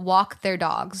to walk their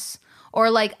dogs. Or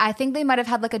like, I think they might have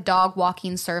had like a dog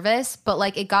walking service, but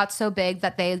like it got so big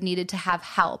that they needed to have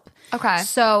help. Okay.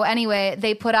 So anyway,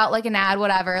 they put out like an ad,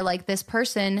 whatever. Like this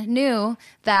person knew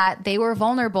that they were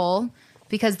vulnerable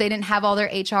because they didn't have all their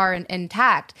HR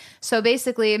intact. So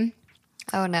basically,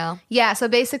 Oh no. yeah. So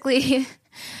basically,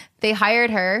 they hired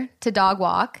her to dog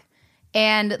walk,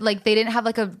 and like they didn't have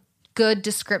like a good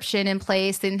description in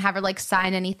place. They didn't have her like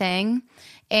sign anything,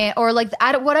 or like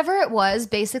whatever it was.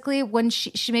 Basically, when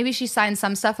she maybe she signed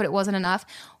some stuff, but it wasn't enough.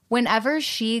 Whenever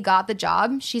she got the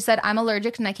job, she said, "I'm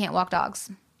allergic and I can't walk dogs."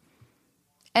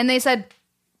 And they said,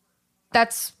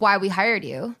 "That's why we hired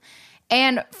you."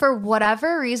 And for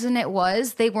whatever reason it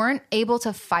was, they weren't able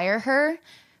to fire her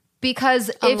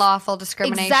because Unlawful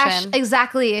discrimination.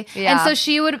 Exactly. Yeah. And so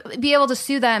she would be able to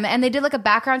sue them. And they did like a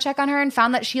background check on her and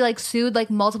found that she like sued like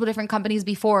multiple different companies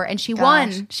before, and she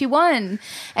won. She won.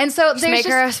 And so Just there's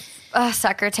make her a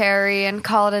secretary and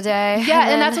call it a day. yeah, and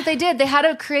then- that's what they did. They had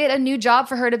to create a new job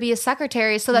for her to be a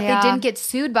secretary so that Yeah. they didn't get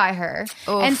sued by her.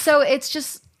 And so it's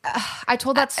just, I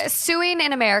told that. Suing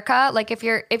in America, like if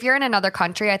you're in another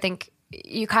country, I think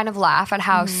you kind of laugh at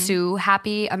how sue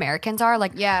happy Americans are.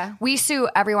 Like, Yeah. we sue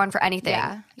everyone for anything.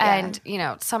 Yeah. Yeah.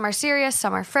 And, some are serious,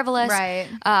 some are frivolous. Right.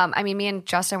 I mean, me and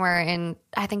Justin were in,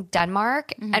 I think,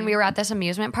 Denmark, and we were at this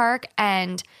amusement park,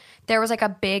 and there was like a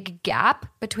big gap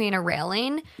between a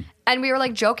railing. And we were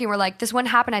like joking, we're like, this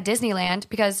wouldn't happen at Disneyland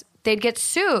because they'd get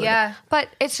sued. Yeah. But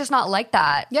it's just not like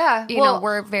that. Yeah. Well,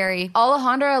 we're very.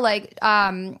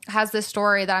 Alejandra has this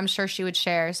story that I'm sure she would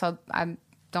share, so I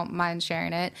don't mind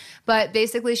sharing it. But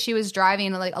basically, she was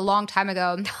driving like a long time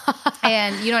ago,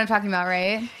 and you know what I'm talking about,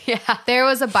 right? Yeah. There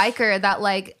was a biker that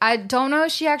like, I don't know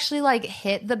if she actually like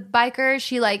hit the biker.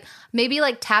 She like maybe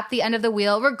like tapped the end of the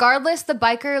wheel. Regardless, the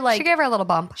biker like She gave her a little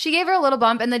bump. She gave her a little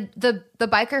bump, and the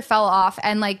biker fell off,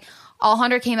 and like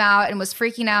Alejandra came out and was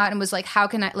freaking out and was like, how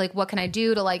can I, like, what can I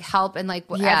do to like help and like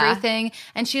Yeah. everything.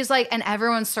 And she's like, and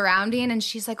everyone's surrounding, and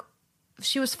she's like,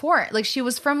 she was foreign, like she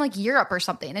was from like Europe or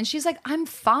something, and she's like, I'm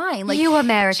fine. Like You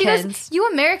Americans. she goes, you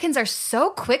Americans are so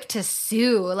quick to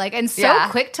sue, like, and so Yeah.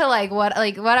 quick to like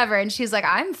whatever. And she's like,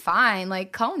 I'm fine,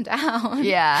 like calm down.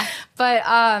 Yeah. But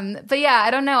yeah, I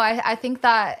don't know. I think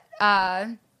that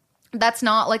that's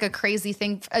not like a crazy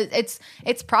thing. It's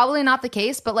probably not the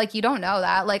case, but like you don't know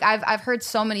that. Like I've heard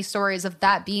so many stories of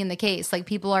that being the case. Like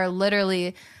people are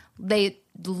literally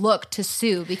look to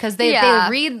sue because they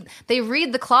read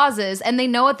the clauses and they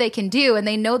know what they can do and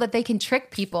they know that they can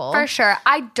trick people. For sure.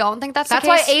 I don't think that's the case.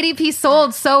 Why ADP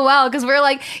sold so well, because we're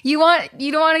like, you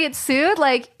don't want to get sued?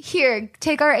 Like, here,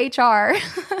 take our HR.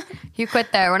 You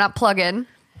quit there. We're not plugging.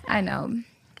 I know,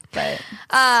 but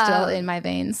still in my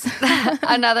veins.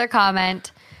 Another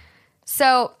comment.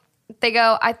 So they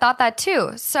go, I thought that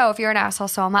too. So if you're an asshole,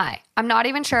 so am I. I'm not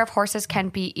even sure if horses can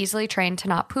be easily trained to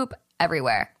not poop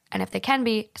everywhere. And if they can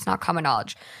be, it's not common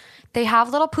knowledge. They have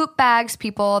little poop bags,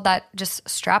 people, that just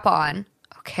strap on.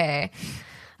 Okay.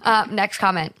 Next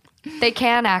comment. They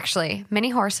can actually. Many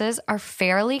horses are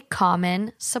fairly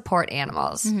common support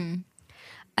animals. Mm-hmm.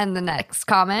 And the next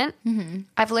comment. Mm-hmm.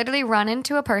 I've literally run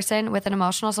into a person with an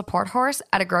emotional support horse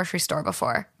at a grocery store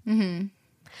before. Mm-hmm.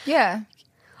 Yeah.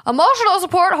 Emotional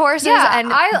support horses and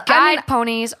guide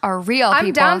ponies are real, people.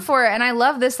 I'm down for it, and I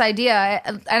love this idea,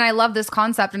 and I love this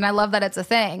concept, and I love that it's a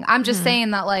thing. I'm just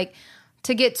saying that, like,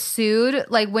 to get sued,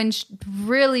 like, when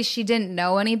she didn't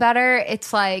know any better,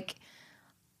 it's like,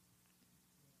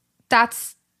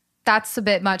 that's a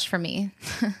bit much for me.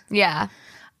 Yeah.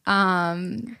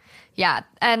 Yeah.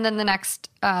 And then the next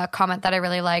comment that I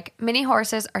really like, many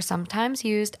horses are sometimes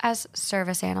used as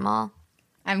service animal.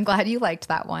 I'm glad you liked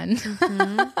that one.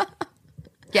 Mm-hmm.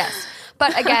 Yes.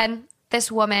 But again,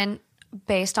 this woman,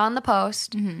 based on the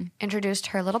post, introduced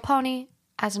her little pony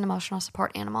as an emotional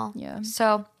support animal. Yeah.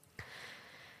 So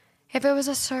if it was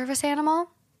a service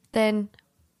animal, then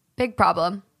big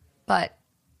problem. But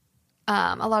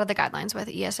a lot of the guidelines with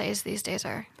ESAs these days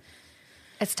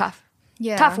it's tough.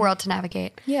 Yeah. Tough world to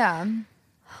navigate. Yeah.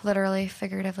 Literally,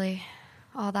 figuratively,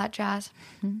 all that jazz.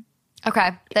 Mm-hmm.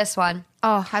 Okay, this one.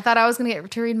 Oh, I thought I was going to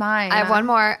get to read mine. I have one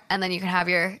more, and then you can have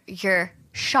your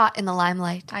shot in the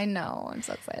limelight. I know. I'm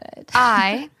so excited.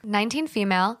 I, 19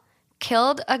 female,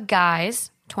 killed a guy's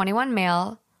 21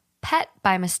 male pet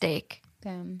by mistake.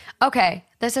 Damn. Okay,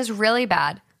 this is really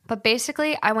bad. But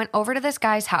basically, I went over to this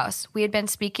guy's house. We had been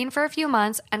speaking for a few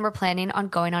months and were planning on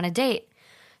going on a date.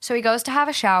 So he goes to have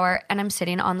a shower, and I'm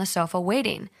sitting on the sofa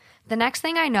waiting. The next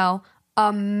thing I know,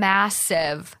 a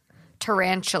massive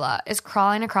tarantula is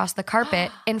crawling across the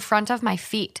carpet in front of my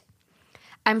feet.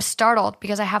 I'm startled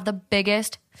because I have the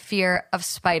biggest fear of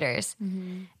spiders.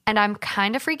 Mm-hmm. And I'm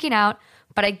kind of freaking out,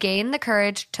 but I gained the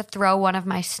courage to throw one of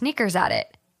my sneakers at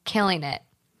it, killing it.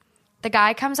 The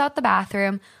guy comes out the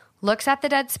bathroom, looks at the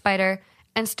dead spider,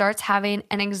 and starts having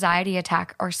an anxiety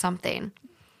attack or something.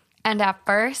 And at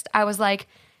first, I was like,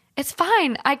 it's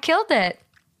fine, I killed it.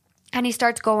 And he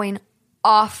starts going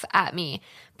off at me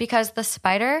because the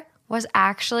spider was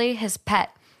actually his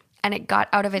pet, and it got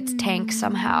out of its tank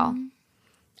somehow.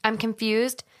 I'm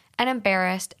confused and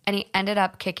embarrassed, and he ended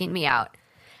up kicking me out.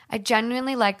 I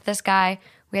genuinely liked this guy.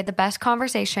 We had the best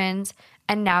conversations,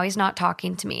 and now he's not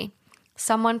talking to me.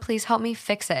 Someone please help me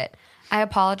fix it. I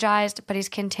apologized, but he's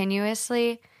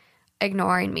continuously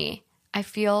ignoring me. I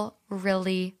feel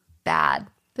really bad.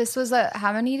 This was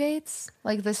how many dates?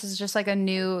 Like, this is just like a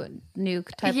new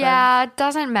type of... Yeah, it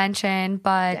doesn't mention,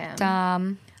 but...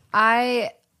 Damn.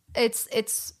 I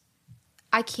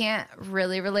can't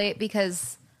really relate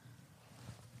because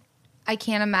I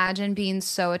can't imagine being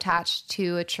so attached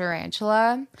to a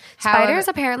tarantula. Spiders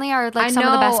apparently are like some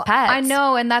of the best pets. I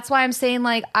know, and that's why I'm saying,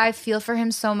 like, I feel for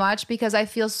him so much because I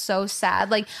feel so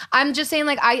sad. Like, I'm just saying,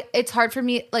 like, it's hard for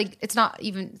me. Like, it's not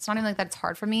even like that. It's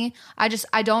hard for me. I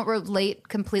don't relate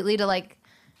completely to, like,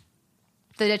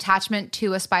 the attachment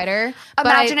to a spider.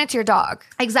 Imagine it's your dog.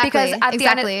 Exactly. Because at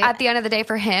the end of the day,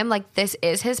 for him, like, this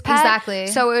is his pet. Exactly.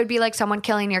 So it would be like someone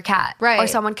killing your cat. Right. Or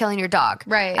someone killing your dog.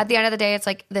 Right. At the end of the day, it's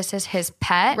like, this is his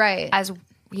pet. Right. As,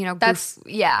 you know, that's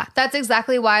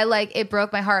exactly why, like, it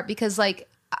broke my heart because, like,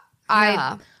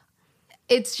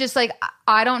 it's just like,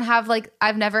 I don't have, like,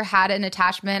 I've never had an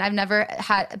attachment. I've never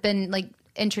been, like,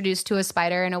 introduced to a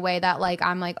spider in a way that, like,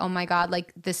 I'm like, oh my God,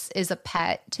 like, this is a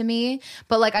pet to me.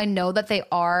 But, like, I know that they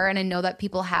are, and I know that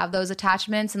people have those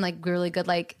attachments and, like, really good,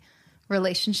 like,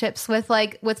 relationships with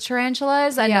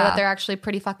tarantulas. I know that they're actually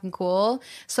pretty fucking cool.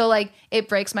 So, like, it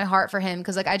breaks my heart for him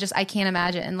because, like, I can't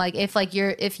imagine, like,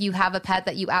 if you have a pet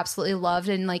that you absolutely loved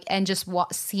and, like, and just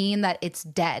seeing that it's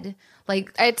dead.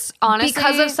 Like, it's honestly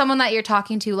because of someone that you're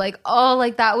talking to, like, oh,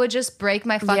 like, that would just break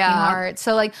my fucking heart.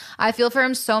 So, like, I feel for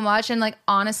him so much. And, like,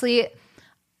 honestly,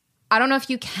 I don't know if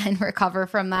you can recover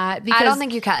from that. Because, I don't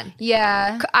think you can.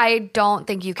 Yeah. I don't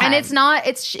think you can. And it's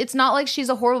not like she's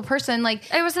a horrible person.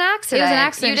 Like, it was an accident. It was an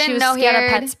accident. You didn't know he had a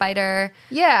pet spider.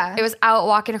 Yeah. It was out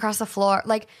walking across the floor.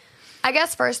 Like, I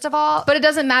guess first of all, But it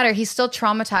doesn't matter. He's still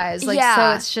traumatized. Like, Yeah.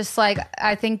 so it's just like,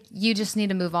 I think you just need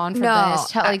to move on from No.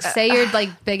 this. Like, say your like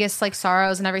biggest like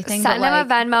sorrows and everything. send but, him like, a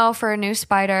Venmo for a new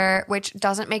spider, which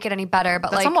doesn't make it any better.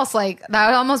 But that's like, almost like, that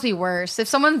would almost be worse. If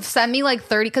someone sent me like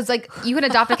 30, because like you can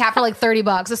adopt a cat for like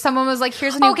 $30. If someone was like,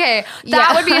 here's a new. okay,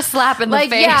 that would be a slap in the like,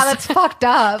 face. yeah, that's fucked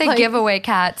up. They like, give away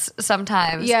cats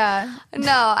sometimes. Yeah.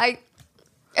 No,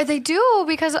 they do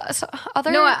because other.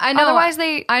 No, I know. Otherwise,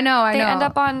 they I know. they end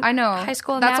up on I know. high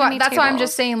school That's anatomy why I'm tables.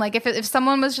 just saying, like, if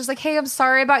someone was just like, "Hey, I'm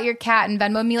sorry about your cat," and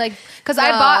Venmo me, like, because No.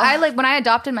 I like when I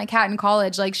adopted my cat in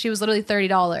college, like, she was literally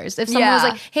 $30. If someone was Yeah.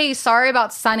 like, "Hey, sorry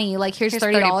about Sunny," like, here's Here's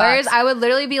 $30, $30. I would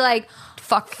literally be like,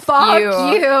 fuck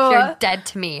you. You're dead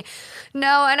to me.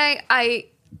 No, and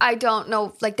I don't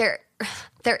know. Like there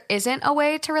isn't a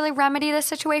way to really remedy this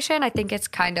situation. I think it's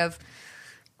kind of,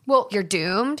 well, you're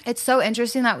doomed. It's so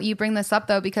interesting that you bring this up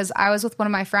though, because I was with one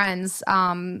of my friends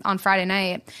on Friday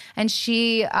night, and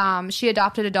she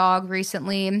adopted a dog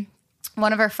recently.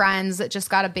 One of her friends just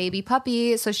got a baby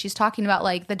puppy, so she's talking about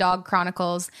like the dog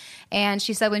chronicles, and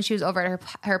she said when she was over at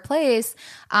her place,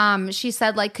 she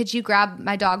said like, could you grab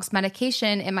my dog's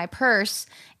medication in my purse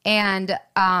and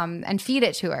feed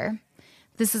it to her?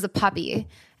 This is a puppy.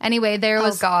 Anyway, there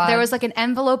was like an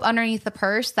envelope underneath the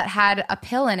purse that had a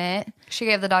pill in it. She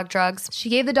gave the dog drugs. She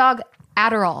gave the dog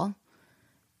Adderall.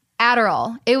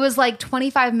 It was like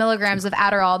 25 milligrams of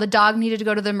Adderall. The dog needed to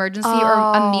go to the emergency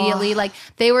or immediately. Like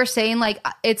they were saying, like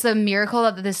it's a miracle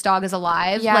that this dog is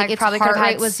alive. Yeah, like it its probably heart could have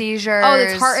rate had was seizures. Oh,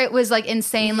 its heart rate was like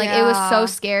insane. Like it was so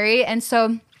scary. And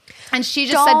she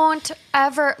just Don't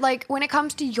ever, like when it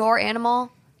comes to your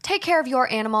animal, take care of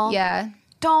your animal. yeah.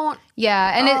 Don't.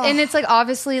 Yeah, and it's like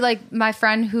obviously like my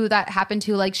friend who that happened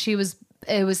to, like she was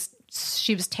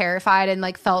terrified and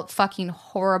like felt fucking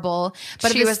horrible.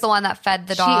 But She was the one that fed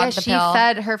the dog the she pill.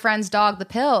 fed her friend's dog the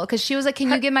pill because she was like, "Can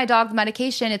you give my dog the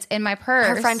medication? It's in my purse."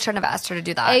 Her friend shouldn't have asked her to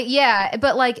do that. Yeah,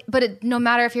 but no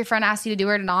matter if your friend asked you to do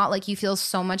it or not, like you feel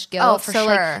so much guilt. Oh, for so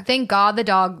sure. like, thank God the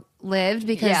dog lived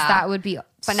because that would be.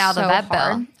 But now the so vet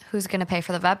hard. bill. Who's going to pay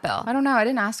for the vet bill? I don't know. I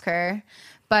didn't ask her,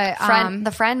 but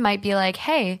The friend might be like,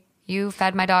 "Hey, you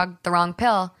fed my dog the wrong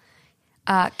pill.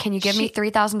 Can you give me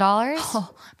 $3,000?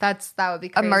 Oh, that would be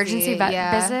crazy. Emergency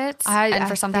vet visits and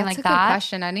for something that's like a that? Good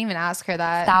question. I didn't even ask her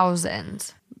that.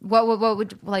 Thousands. What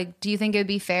would like? Do you think it would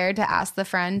be fair to ask the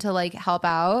friend to like help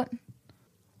out,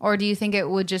 or do you think it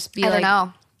would just be I like? don't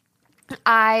know.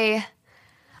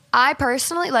 I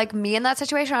personally, like me in that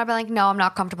situation, I'd be like, no, I'm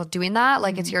not comfortable doing that.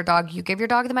 Like, it's your dog. You give your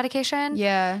dog the medication.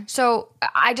 Yeah. So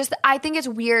I think it's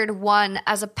weird. One,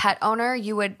 as a pet owner,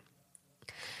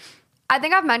 I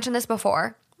think I've mentioned this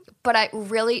before, but it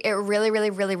really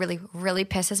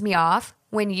pisses me off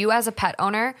when you as a pet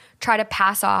owner try to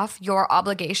pass off your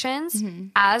obligations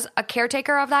as a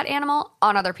caretaker of that animal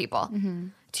on other people.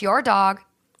 It's your dog,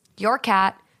 your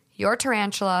cat, your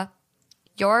tarantula,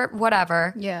 your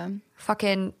whatever. Yeah.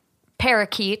 Fucking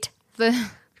parakeet.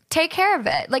 Take care of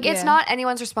it. Like, it's not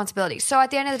anyone's responsibility. So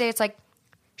at the end of the day, it's like,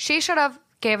 she should have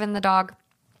given the dog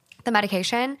the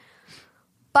medication,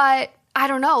 but I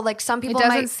don't know. Like, some people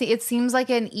it seems like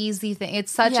an easy thing.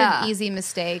 It's such an easy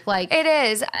mistake. Like it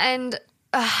is. And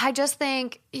I just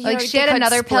think, she had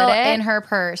another pill in her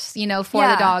purse, for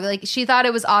the dog. Like she thought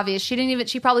it was obvious.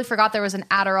 She probably forgot there was an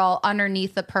Adderall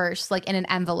underneath the purse, like in an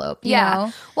envelope. You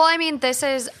know? Well, I mean,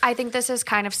 I think this is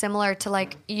kind of similar to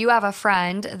like, you have a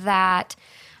friend that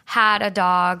had a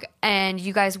dog and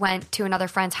you guys went to another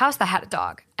friend's house that had a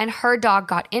dog, and her dog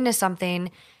got into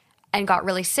something and got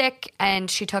really sick, and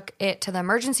she took it to the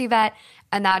emergency vet,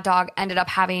 and that dog ended up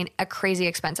having a crazy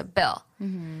expensive bill.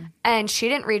 And she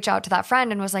didn't reach out to that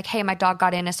friend and was like, hey, my dog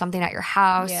got into something at your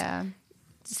house. Yeah.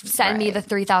 Send me the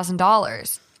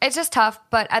 $3,000. It's just tough.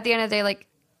 But at the end of the day, like,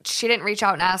 she didn't reach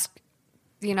out and ask,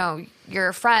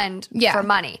 your friend for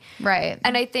money. Right.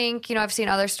 And I think, I've seen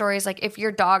other stories, like if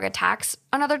your dog attacks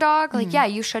another dog, like, yeah,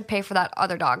 you should pay for that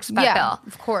other dog's vet bill.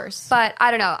 Of course. But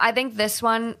I don't know. I think this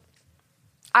one,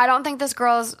 I don't think this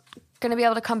girl's going to be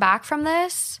able to come back from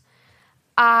this.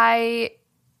 I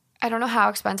don't know how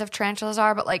expensive tarantulas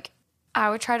are, but like, I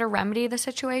would try to remedy the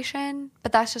situation,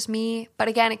 but that's just me. But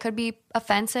again, it could be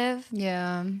offensive.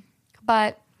 Yeah.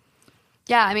 But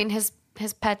yeah, I mean, his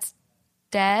pet's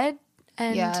dead,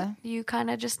 and you kind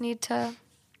of just need to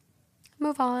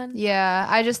move on. Yeah.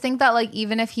 I just think that like,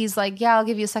 even if he's like, yeah, I'll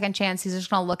give you a second chance, he's just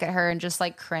going to look at her and just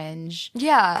like cringe.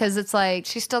 Yeah. Because it's like,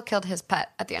 She still killed his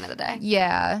pet at the end of the day.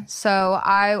 yeah. So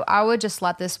I would just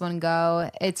let this one go.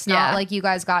 It's not like you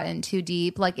guys got in too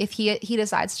deep. Like if he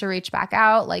decides to reach back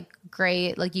out, like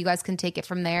great. Like, you guys can take it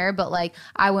from there, but like,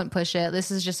 I wouldn't push it. This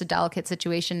is just a delicate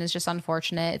situation. It's just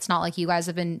unfortunate. It's not like you guys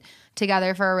have been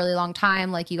together for a really long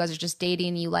time. Like, you guys are just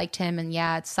dating, you liked him, and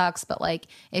yeah, it sucks, but like,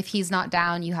 if he's not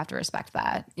down, you have to respect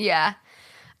that. Yeah.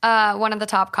 One of the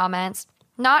top comments,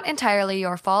 not entirely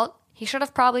your fault. He should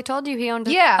have probably told you he owned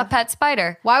a pet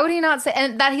spider. Why would he not say,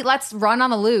 and that he lets run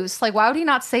on the loose? Like, why would he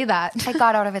not say that? It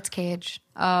got out of its cage.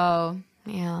 Oh,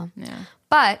 Yeah. yeah.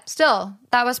 But Still,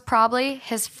 that was probably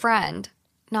his friend,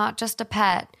 not just a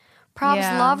pet. Probs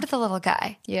Yeah. loved the little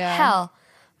guy. Yeah. Hell,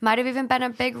 might have even been a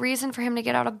big reason for him to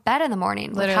get out of bed in the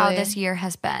morning with how Literally. this year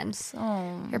has been.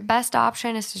 Your best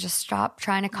option is to just stop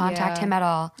trying to contact Yeah. him at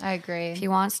all. I agree. If he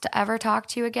wants to ever talk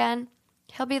to you again,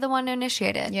 he'll be the one to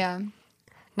initiate it. Yeah.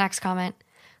 Next comment.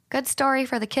 Good story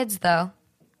for the kids, though.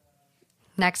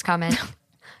 Next comment.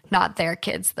 Not their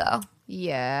kids, though.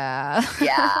 Yeah.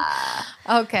 Yeah.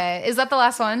 Okay. Is that the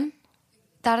last one?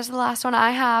 That is the last one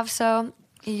I have, so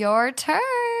your turn.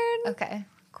 Okay.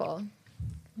 Cool.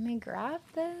 Let me grab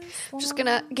this. Just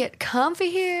gonna get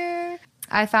comfy here.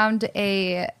 I found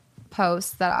a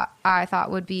post that I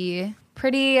thought would be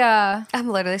pretty I'm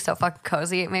literally so fucking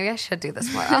cozy. Maybe I should do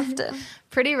this more often.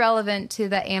 pretty relevant to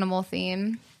the animal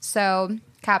theme. So,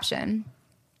 caption.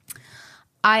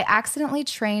 I accidentally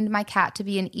trained my cat to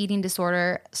be an eating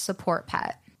disorder support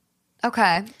pet.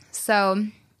 Okay. So,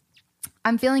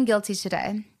 I'm feeling guilty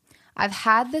today. I've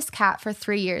had this cat for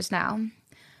 3 years now.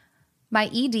 My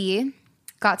ED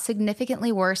got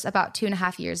significantly worse about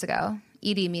 2.5 years ago.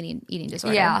 ED meaning eating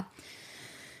disorder. Yeah.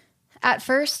 At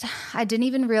first, I didn't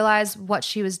even realize what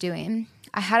she was doing.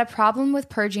 I had a problem with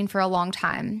purging for a long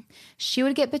time. She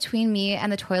would get between me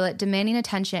and the toilet, demanding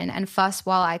attention and fuss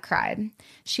while I cried.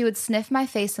 She would sniff my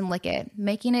face and lick it,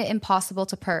 making it impossible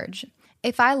to purge.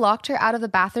 If I locked her out of the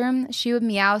bathroom, she would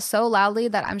meow so loudly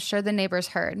that I'm sure the neighbors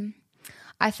heard.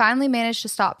 I finally managed to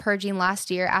stop purging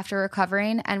last year after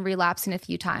recovering and relapsing a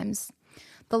few times.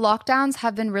 The lockdowns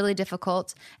have been really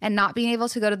difficult, and not being able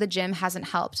to go to the gym hasn't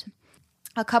helped.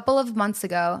 A couple of months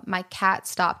ago, my cat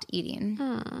stopped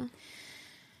eating.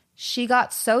 She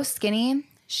got so skinny,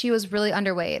 she was really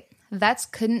underweight. Vets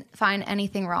couldn't find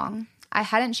anything wrong. I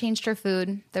hadn't changed her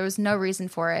food. There was no reason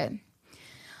for it.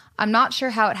 I'm not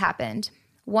sure how it happened.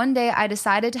 One day, I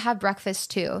decided to have breakfast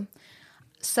too.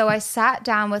 So I sat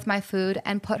down with my food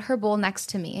and put her bowl next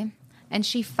to me, and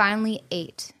she finally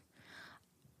ate.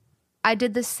 I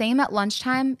did the same at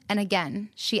lunchtime, and again,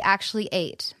 she actually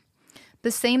ate.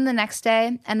 The same the next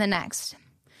day and the next.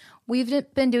 We've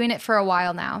been doing it for a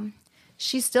while now.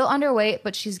 She's still underweight,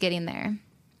 but she's getting there.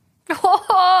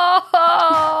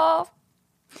 Oh,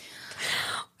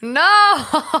 no,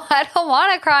 I don't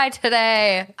want to cry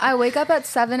today. I wake up at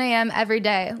 7 a.m. every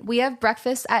day. We have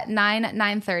breakfast at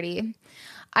 9:30.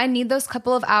 I need those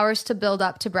couple of hours to build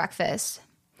up to breakfast.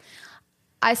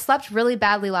 I slept really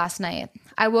badly last night.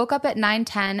 I woke up at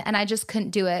 9:10 and I just couldn't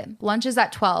do it. Lunch is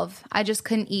at 12. I just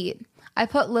couldn't eat. I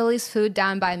put Lily's food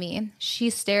down by me. She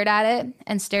stared at it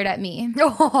and stared at me.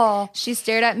 Oh. She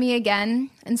stared at me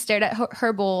again and stared at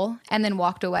her bowl and then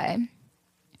walked away.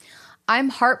 I'm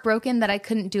heartbroken that I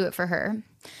couldn't do it for her.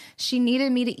 She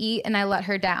needed me to eat and I let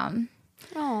her down.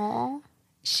 Oh.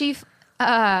 She...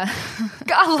 God,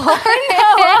 Lord.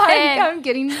 I'm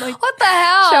getting like What the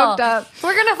hell? choked up.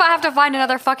 We're going to have to find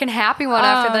another fucking happy one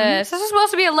after this. This is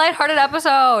supposed to be a lighthearted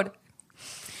episode.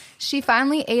 She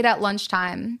finally ate at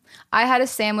lunchtime. I had a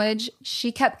sandwich.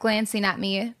 She kept glancing at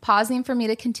me, pausing for me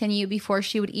to continue before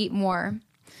she would eat more.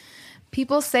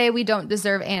 People say we don't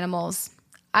deserve animals.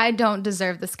 I don't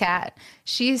deserve this cat.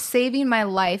 She's saving my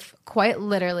life, quite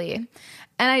literally.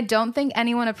 And I don't think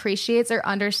anyone appreciates or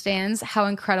understands how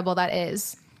incredible that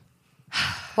is.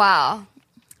 Wow.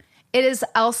 It is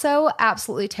also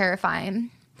absolutely terrifying.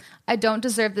 I don't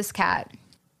deserve this cat.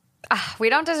 We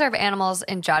don't deserve animals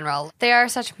in general. They are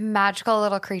such magical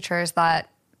little creatures that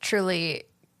truly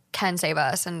can save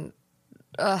us, and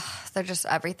they're just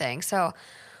everything. So,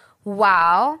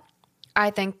 wow. I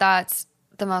think that's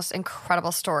the most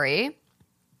incredible story.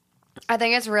 I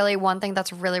think it's really one thing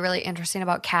that's really, really interesting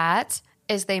about cats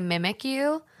is they mimic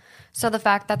you. So the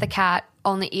fact that the cat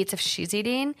only eats if she's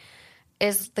eating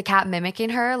is the cat mimicking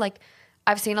her. Like,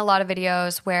 I've seen a lot of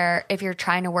videos where if you're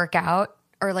trying to work out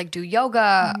or like do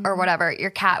yoga or whatever,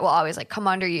 your cat will always like come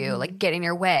under you, like get in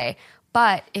your way.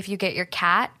 But if you get your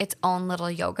cat its own little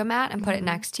yoga mat and put it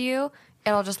next to you,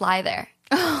 it'll just lie there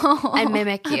and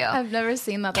mimic you. I've never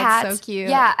seen that. Cats, That's so cute.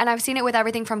 Yeah, and I've seen it with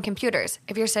everything from computers.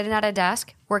 If you're sitting at a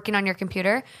desk working on your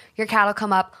computer, your cat will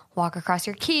come up, walk across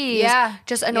your keys,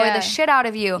 just annoy the shit out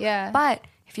of you. Yeah. But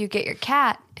if you get your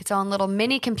cat its own little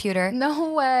mini computer,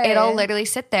 No way. it'll literally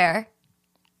sit there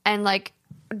and like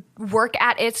work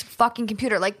at its fucking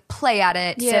computer, like play at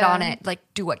it, sit on it, like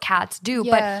do what cats do.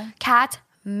 Yeah. But cats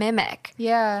mimic.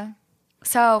 Yeah.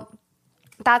 So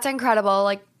that's incredible.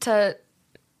 Like to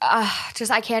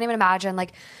just, I can't even imagine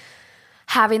like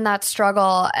having that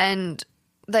struggle, and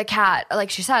the cat, like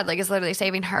she said, like is literally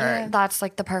saving her. Yeah. That's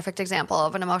like the perfect example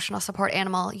of an emotional support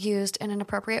animal used in an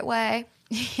appropriate way.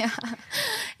 Yeah.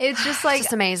 It's just like,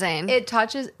 It's amazing. it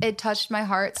touched my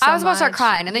heart so I was about to start much.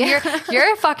 crying, and then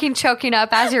you're fucking choking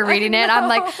up as you're reading it. I'm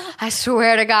like, I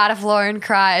swear to God, if Lauren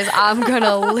cries, I'm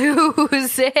gonna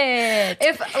lose it.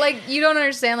 If like you don't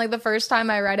understand, like the first time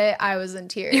I read it, I was in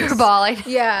tears. You're bawling.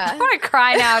 Yeah. I want to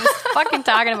cry now just fucking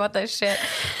talking about this shit.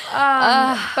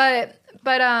 But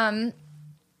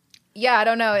yeah, I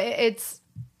don't know. It's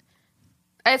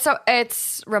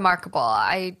remarkable.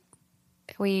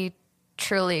 We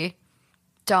truly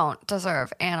don't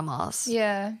deserve animals.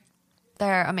 Yeah.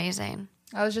 They're amazing.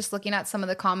 I was just looking at some of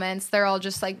the comments. They're all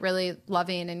just like really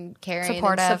loving and caring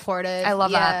Supportive. and supportive. I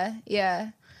love that.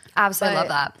 Yeah. Absolutely love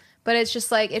that. But it's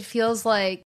just like, it feels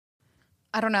like,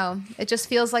 I don't know. It just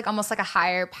feels like almost like a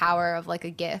higher power of like a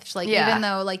gift. Like Yeah. even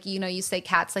though like, you know, you say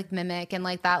cats like mimic and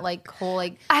like that like whole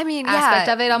like I mean, aspect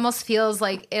yeah. of it almost feels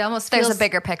like There's feels a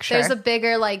bigger picture. There's a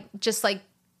bigger like just like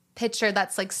picture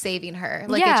that's like saving her.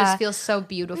 Like Yeah. it just feels so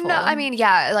beautiful. No, I mean,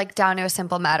 yeah, like down to a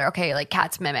simple matter. Okay, like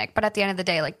cats mimic, but at the end of the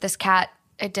day, like this cat,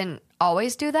 it didn't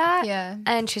always do that. Yeah.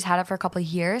 And she's had it for a couple of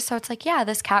years. So it's like, yeah,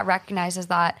 this cat recognizes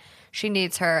that she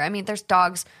needs her. I mean, there's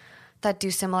dogs that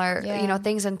do similar, Yeah. you know,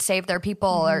 things and save their people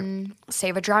or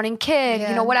save a drowning kid,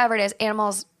 you know, whatever it is.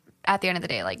 Animals, at the end of the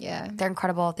day, like they're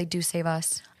incredible. They do save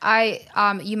us.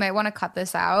 You might want to cut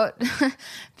this out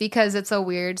because it's a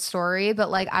weird story,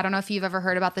 but like I don't know if you've ever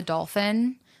heard about the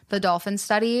dolphin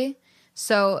study.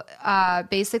 So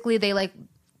basically they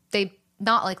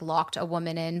not like locked a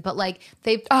woman in, but like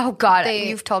they Oh God,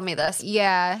 you've told me this.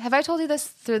 yeah. Have I told you this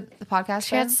through the podcast?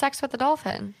 She had sex with the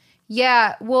dolphin.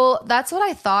 Yeah, well, that's what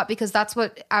I thought because that's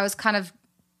what I was kind of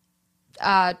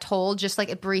told, just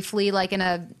like briefly, like in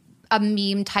a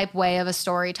meme type way of a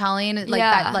storytelling, like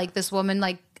that, like this woman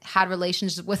like had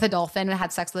relations with a dolphin and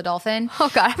had sex with a dolphin. Oh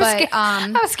God, I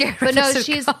was scared. But no,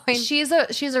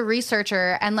 she's a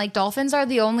researcher, and like dolphins are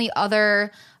the only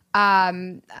other,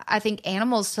 I think,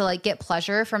 animals to like get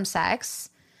pleasure from sex.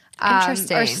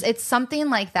 Interesting. Or it's something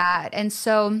like that, and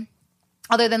so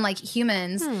other than like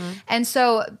humans, and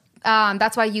so.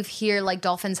 That's why you hear like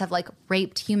dolphins have like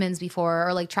raped humans before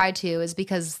or like tried to, is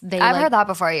because I've heard that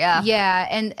before. Yeah. Yeah.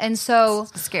 And so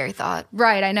It's a scary thought.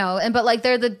 right, I know. But like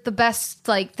they're the best,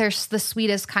 like they're the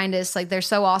sweetest, kindest, like they're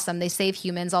so awesome. They save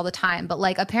humans all the time. But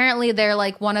like apparently they're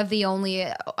like one of the only,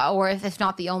 or if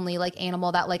not the only, like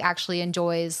animal that like actually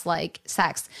enjoys like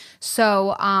sex.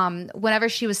 So whenever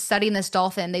she was studying this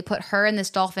dolphin, they put her and this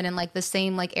dolphin in like the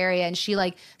same like area, and she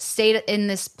like stayed in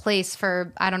this place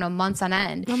for, I don't know, months on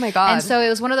end. Oh my God. And so it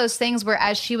was one of those things where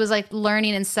as she was like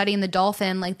learning and studying the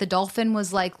dolphin, like the dolphin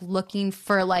was like looking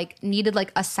for like needed like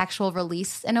a sexual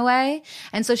release in a way.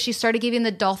 And so she started giving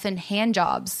the dolphin hand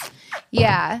jobs.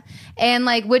 Yeah. And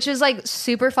like, which is like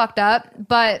super fucked up,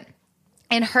 but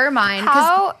in her mind,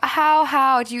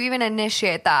 How do you even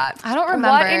initiate that? I don't remember.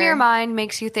 What in your mind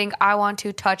makes you think I want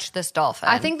to touch this dolphin?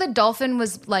 I think the dolphin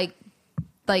was like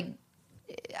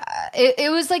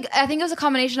it was like, I think it was a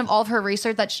combination of all of her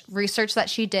research that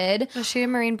she did. Was she a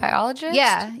marine biologist?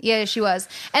 Yeah, she was.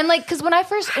 And like, because when I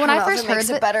first heard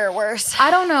it better or worse. I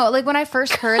don't know. Like when I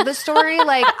first heard the story,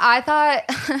 like I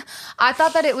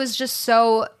thought that it was just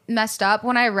so messed up.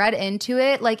 When I read into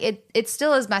it, like it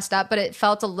still is messed up, but it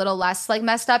felt a little less like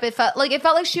messed up. It felt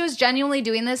like she was genuinely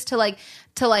doing this to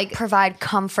provide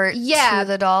comfort to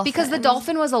the dolphin. Because the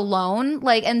dolphin was alone,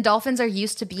 like, and dolphins are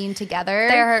used to being together.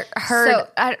 They're herd. So,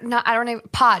 I don't even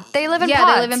pod. They live in yeah,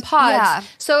 pods. they live in pods. Yeah.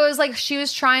 So it was like she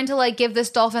was trying to like give this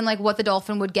dolphin like what the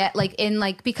dolphin would get like in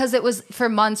like, because it was for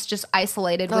months just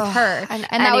isolated with her, and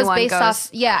that was based goes off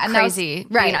and crazy that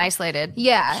was, right, being isolated.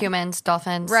 Yeah, humans,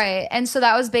 dolphins, right. And so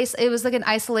that was it was like an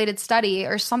isolated study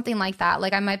or something like that.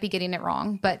 Like I might be getting it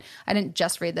wrong, but I didn't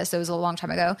just read this. It was a long time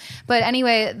ago. But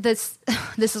anyway, this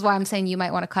is why I'm saying you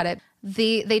might want to cut it.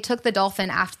 They took the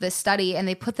dolphin after this study and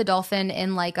they put the dolphin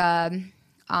in like back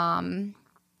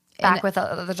with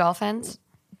the dolphins.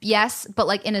 Yes, but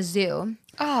like in a zoo.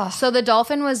 Oh, So the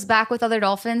dolphin was back with other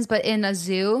dolphins, but in a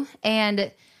zoo,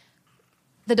 and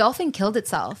the dolphin killed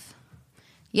itself.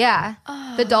 Yeah.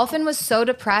 The dolphin was so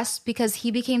depressed because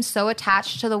he became so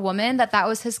attached to the woman that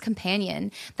was his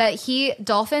companion.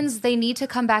 Dolphins, they need to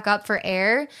come back up for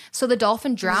air. So the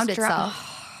dolphin drowned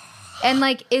itself. And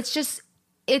like, it's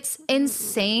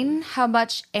insane how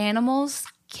much animals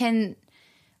can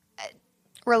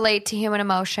relate to human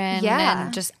emotion Yeah.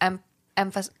 and just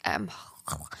empathize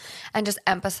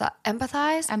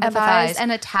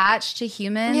and attach to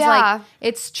humans. Yeah. Like,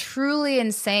 it's truly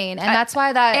insane. And that's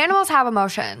why that animals have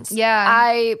emotions. Yeah.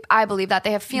 I believe that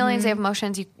they have feelings, they have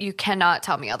emotions. You cannot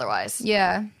tell me otherwise.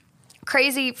 yeah,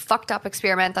 Crazy fucked up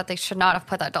experiment that they should not have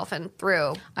put that dolphin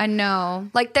through. I know.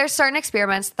 Like there's certain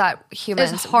experiments that It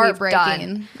humans was we've heartbreaking.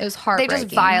 done. It was They heartbreaking.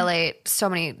 just violate so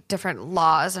many different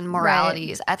laws and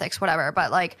moralities, ethics, whatever.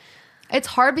 But like It's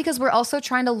hard because we're also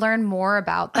trying to learn more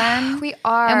about them. We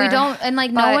are. and we don't. And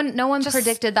like But no one just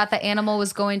predicted that the animal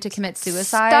was going to commit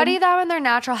suicide. study them in their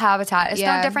natural habitat. It's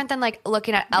Yeah. no different than like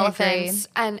looking at I agree. elephants.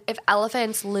 And if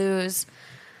elephants lose,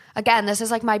 again, this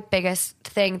is like my biggest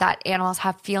thing that animals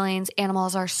have feelings.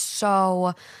 Animals are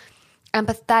so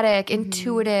empathetic,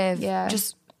 intuitive. Yeah.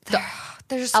 Just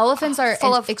they're just Elephants are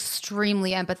full of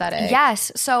extremely empathetic.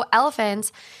 yes. So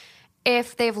elephants,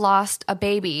 if they've lost a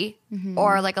baby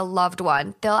or like a loved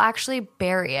one, they'll actually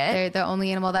bury it. They're the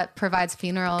only animal that provides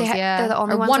funerals. They yeah, they're the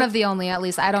only or ones one that- of the only, at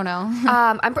least. I don't know.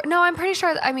 I'm pretty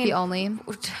sure. I mean, the only.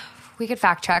 we could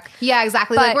fact check. Yeah,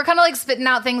 exactly. But- like we're kind of like spitting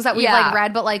out things that we've Yeah. like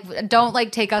read, but like don't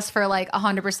like take us for like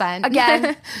 100%.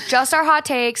 Again, just our hot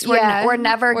takes. We're, Yeah. we're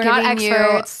never We're giving not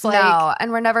experts, you like- no,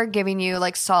 and we're never giving you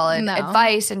like solid No.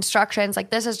 advice, instructions. Like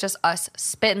this is just us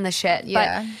spitting the shit.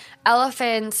 Yeah. But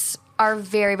elephants are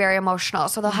very, very emotional,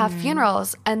 so they'll have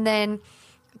funerals, and then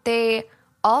they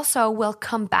also will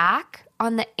come back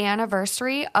on the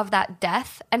anniversary of that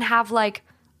death and have like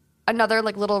another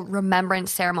like little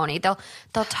remembrance ceremony. They'll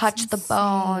touch the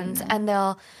bones and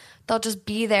they'll just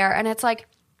be there, and it's like,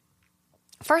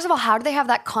 first of all, how do they have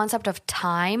that concept of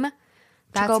time to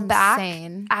That's go back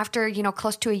insane. after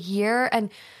close to a year? And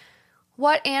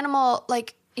what animal,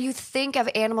 like, you think of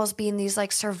animals being these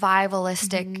like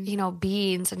survivalistic Mm-hmm.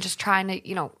 beings and just trying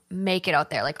to make it out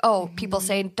there, like, oh, people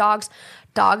saying dogs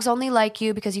only like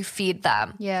you because you feed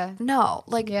them. Yeah. No,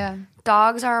 like, Yeah.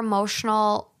 dogs are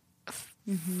emotional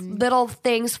little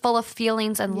things full of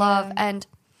feelings and love, and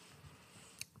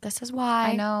this is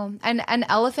why I know. And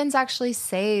elephants actually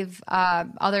save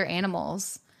other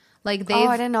animals. Like they.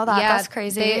 I didn't know that. That's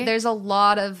crazy. There's a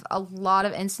lot of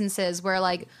instances where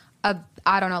like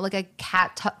I don't know, like a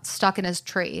cat stuck in his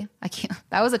tree. I can't.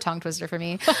 That was a tongue twister for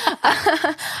me.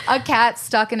 A cat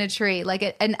stuck in a tree.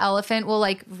 Like an elephant will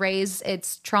like raise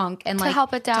its trunk and like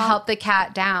help it down. to help the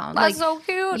cat down. That's like, so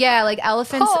cute. Yeah, like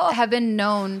elephants Oh. have been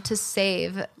known to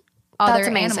save other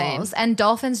amazing. animals, and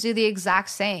dolphins do the exact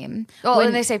same. Well, When-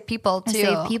 and they save people too. and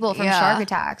save people from shark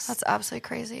attacks. That's absolutely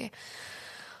crazy.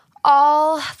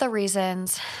 All the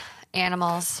reasons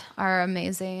animals are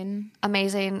amazing.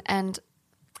 amazing and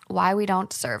why we don't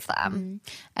deserve them.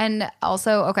 Mm-hmm. And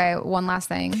also, okay, one last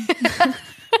thing.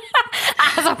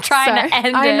 As I'm trying to end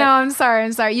it. I know. I'm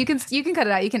sorry. You can cut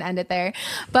it out. You can end it there.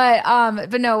 But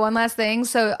no. One last thing.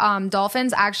 So,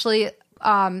 dolphins actually.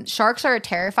 Sharks are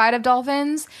terrified of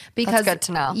dolphins because That's good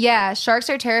to know. Yeah, sharks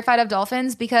are terrified of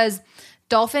dolphins because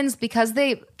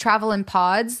they travel in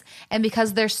pods and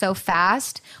because they're so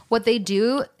fast. What they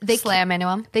do, they Slam into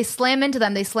them. They slam into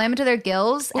them. They slam into their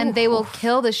gills and they will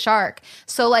kill the shark.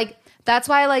 So like that's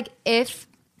why like if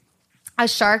a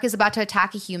shark is about to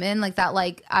attack a human, like that,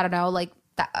 like I don't know, like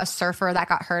a surfer that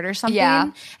got hurt or something,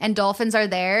 Yeah. and dolphins are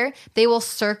there, they will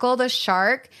circle the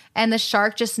shark, and the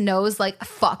shark just knows like,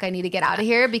 fuck, I need to get out of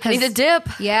here because need to dip.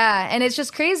 Yeah, and it's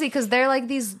just crazy because they're like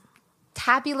these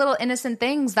happy little innocent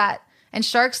things that. And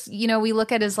sharks, we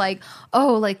look at as like,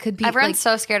 oh, like could be. Everyone's like,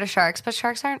 so scared of sharks, but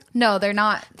sharks aren't. no, they're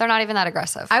not. They're not even that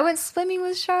aggressive. I went swimming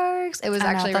with sharks. It was I know,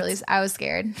 actually really. that's- I was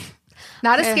scared.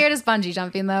 Not as scared as bungee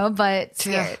jumping though, but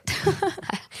scared.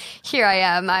 Here I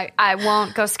am. I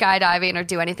won't go skydiving or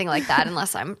do anything like that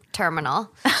unless I'm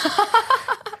terminal.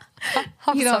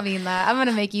 You don't mean that. I'm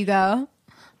gonna make you go.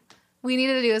 We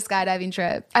needed to do a skydiving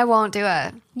trip. I won't do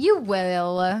it. You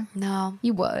will. No.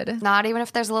 You would. Not even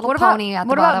if there's a little What pony about at the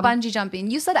what bottom. about bungee jumping?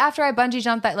 You said after I bungee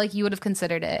jumped that like you would have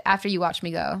considered it after you watched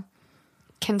me go.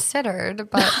 Considered,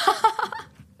 but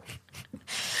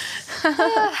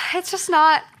it's just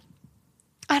not.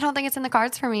 I don't think it's in the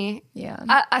cards for me.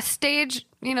 Yeah. A stage,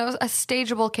 a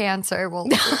stageable cancer. We'll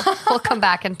come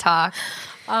back and talk.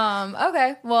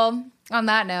 Okay. Well, on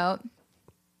that note,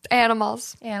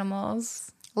 Animals,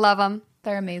 love them.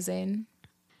 They're amazing.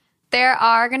 There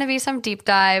are going to be some deep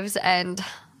dives and,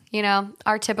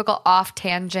 our typical off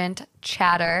tangent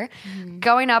chatter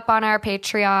going up on our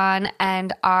Patreon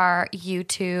and our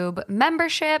YouTube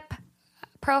membership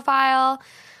profile.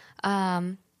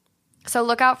 So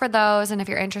look out for those. And if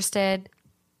you're interested,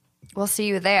 we'll see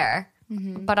you there.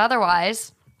 But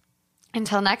otherwise,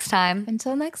 until next time,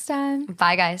 Until next time.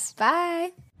 bye guys.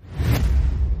 Bye.